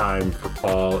rough time for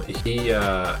Paul. He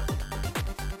only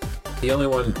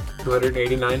won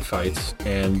 289 fights,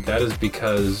 and that is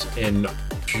because in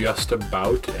just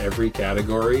about every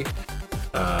category,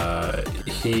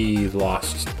 he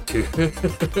lost to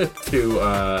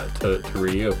to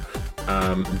Ryu.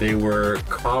 They were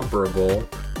comparable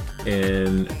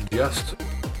in just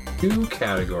 2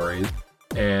 categories,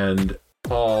 and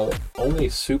Paul only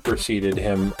superseded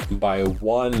him by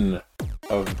 1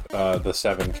 of the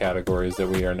 7 categories that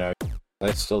we are now.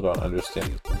 I still don't understand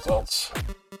these results,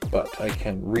 but I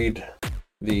can read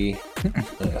the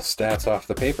stats off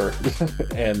the paper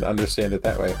and understand it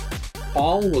that way.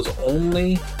 Paul was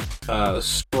only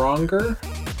stronger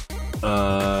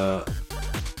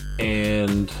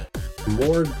and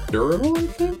more durable, I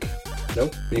think?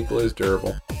 Nope, equally as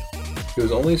durable. He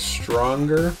was only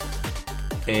stronger,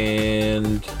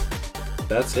 and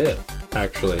that's it,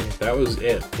 actually. That was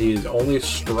it. He's only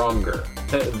stronger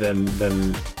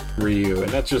than Ryu,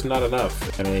 and that's just not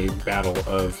enough in a battle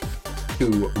of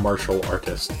 2 martial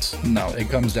artists. No, it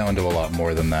comes down to a lot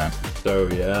more than that. So,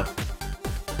 yeah.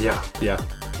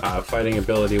 Fighting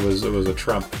ability was a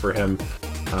trump for him.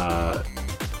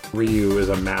 Ryu is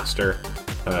a master,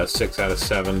 6 out of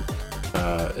 7.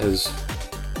 His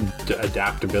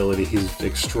adaptability, he's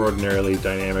extraordinarily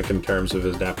dynamic in terms of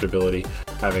his adaptability,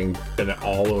 having been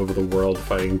all over the world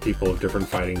fighting people of different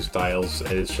fighting styles.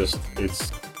 He's just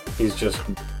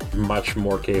much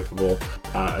more capable.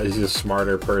 He's a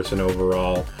smarter person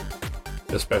overall,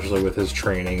 especially with his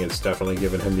training. It's definitely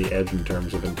given him the edge in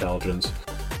terms of intelligence.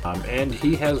 And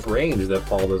he has range that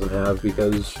Paul doesn't have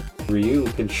because Ryu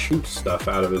can shoot stuff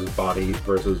out of his body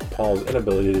versus Paul's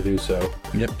inability to do so.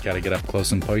 Yep, gotta get up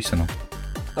close and personal.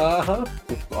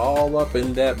 All up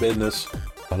in that business.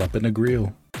 All up in the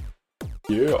grill.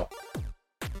 Yeah.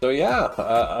 So yeah,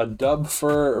 a dub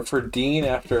for Dean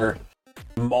after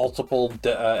multiple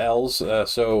L's,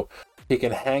 so he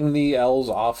can hang the L's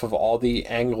off of all the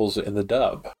angles in the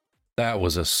dub. That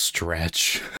was a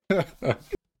stretch.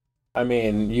 I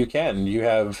mean, you can. You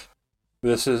have,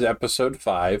 this is episode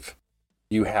 5.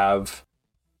 You have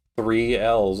 3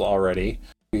 L's already.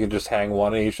 You can just hang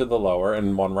one in each of the lower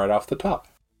and one right off the top.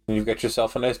 And you've got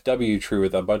yourself a nice W tree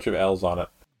with a bunch of L's on it.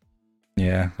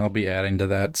 Yeah, I'll be adding to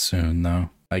that soon, though.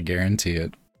 I guarantee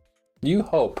it. You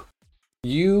hope.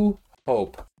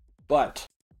 But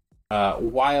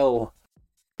while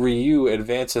Ryu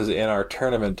advances in our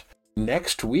tournament,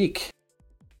 next week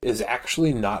is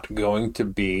actually not going to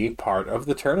be part of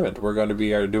the tournament. We're going to be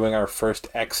doing our first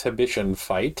exhibition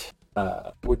fight.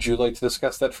 Would you like to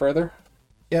discuss that further?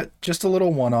 Yeah, just a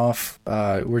little one-off.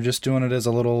 We're just doing it as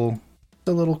a little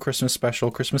Christmas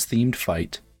special, Christmas-themed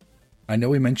fight. I know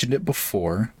we mentioned it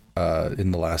before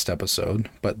in the last episode,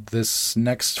 but this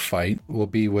next fight will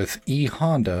be with E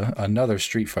Honda, another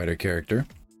Street Fighter character,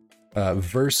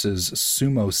 versus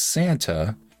Sumo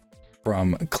Santa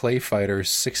from Clay Fighter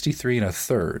 63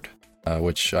 1/3,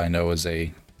 which I know is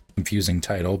a confusing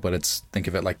title, but think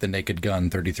of it like the Naked Gun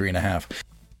 33 1/2.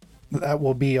 That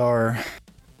will be our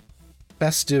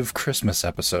festive Christmas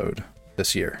episode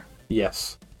this year.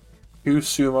 Yes. 2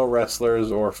 sumo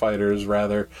wrestlers, or fighters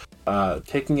rather,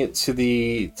 taking it to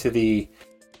the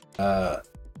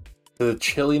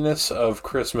chilliness of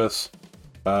Christmas,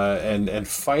 and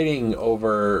fighting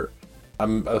over,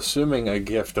 I'm assuming, a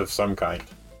gift of some kind.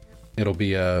 It'll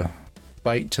be a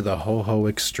fight to the ho-ho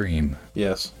extreme.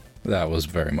 Yes. That was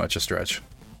very much a stretch.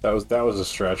 That was a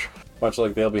stretch, much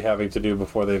like they'll be having to do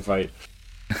before they fight.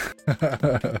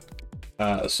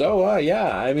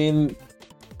 Yeah, I mean,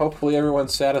 hopefully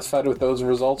everyone's satisfied with those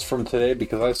results from today,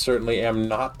 because I certainly am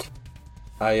not.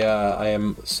 I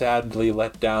am sadly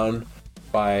let down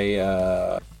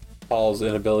by Paul's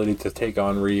inability to take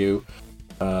on Ryu.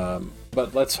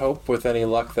 But let's hope, with any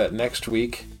luck, that next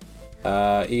week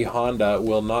E Honda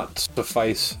will not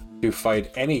suffice to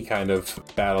fight any kind of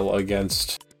battle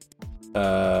against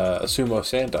Sumo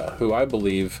Santa, who I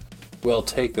believe will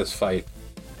take this fight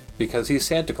because he's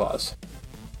Santa Claus,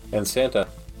 and Santa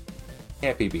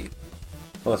can't be beat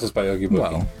unless it's by Oogie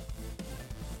Boogie.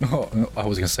 Well, I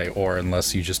was gonna say, or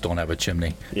unless you just don't have a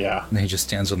chimney. Yeah. And he just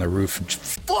stands on the roof and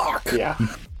just, fuck! Yeah.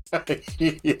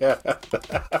 Yeah.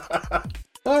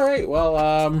 All right,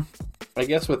 well, I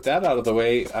guess with that out of the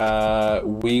way,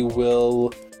 we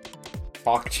will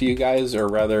talk to you guys, or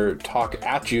rather talk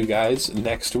at you guys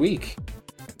next week.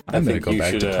 I'm going to go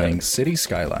back to playing City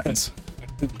Skylines.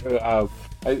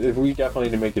 We definitely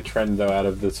need to make a trend, though, out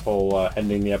of this whole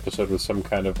ending the episode with some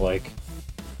kind of, like,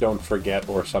 don't forget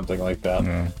or something like that.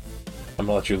 Yeah. I'm going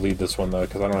to let you lead this one, though,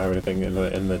 because I don't have anything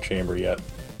in the chamber yet.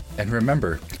 And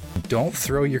remember, don't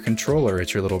throw your controller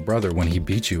at your little brother when he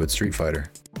beats you at Street Fighter.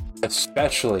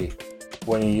 Especially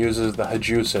when he uses the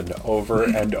Hajusen over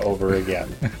and over again.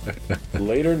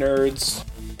 Later, nerds.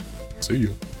 See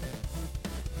you.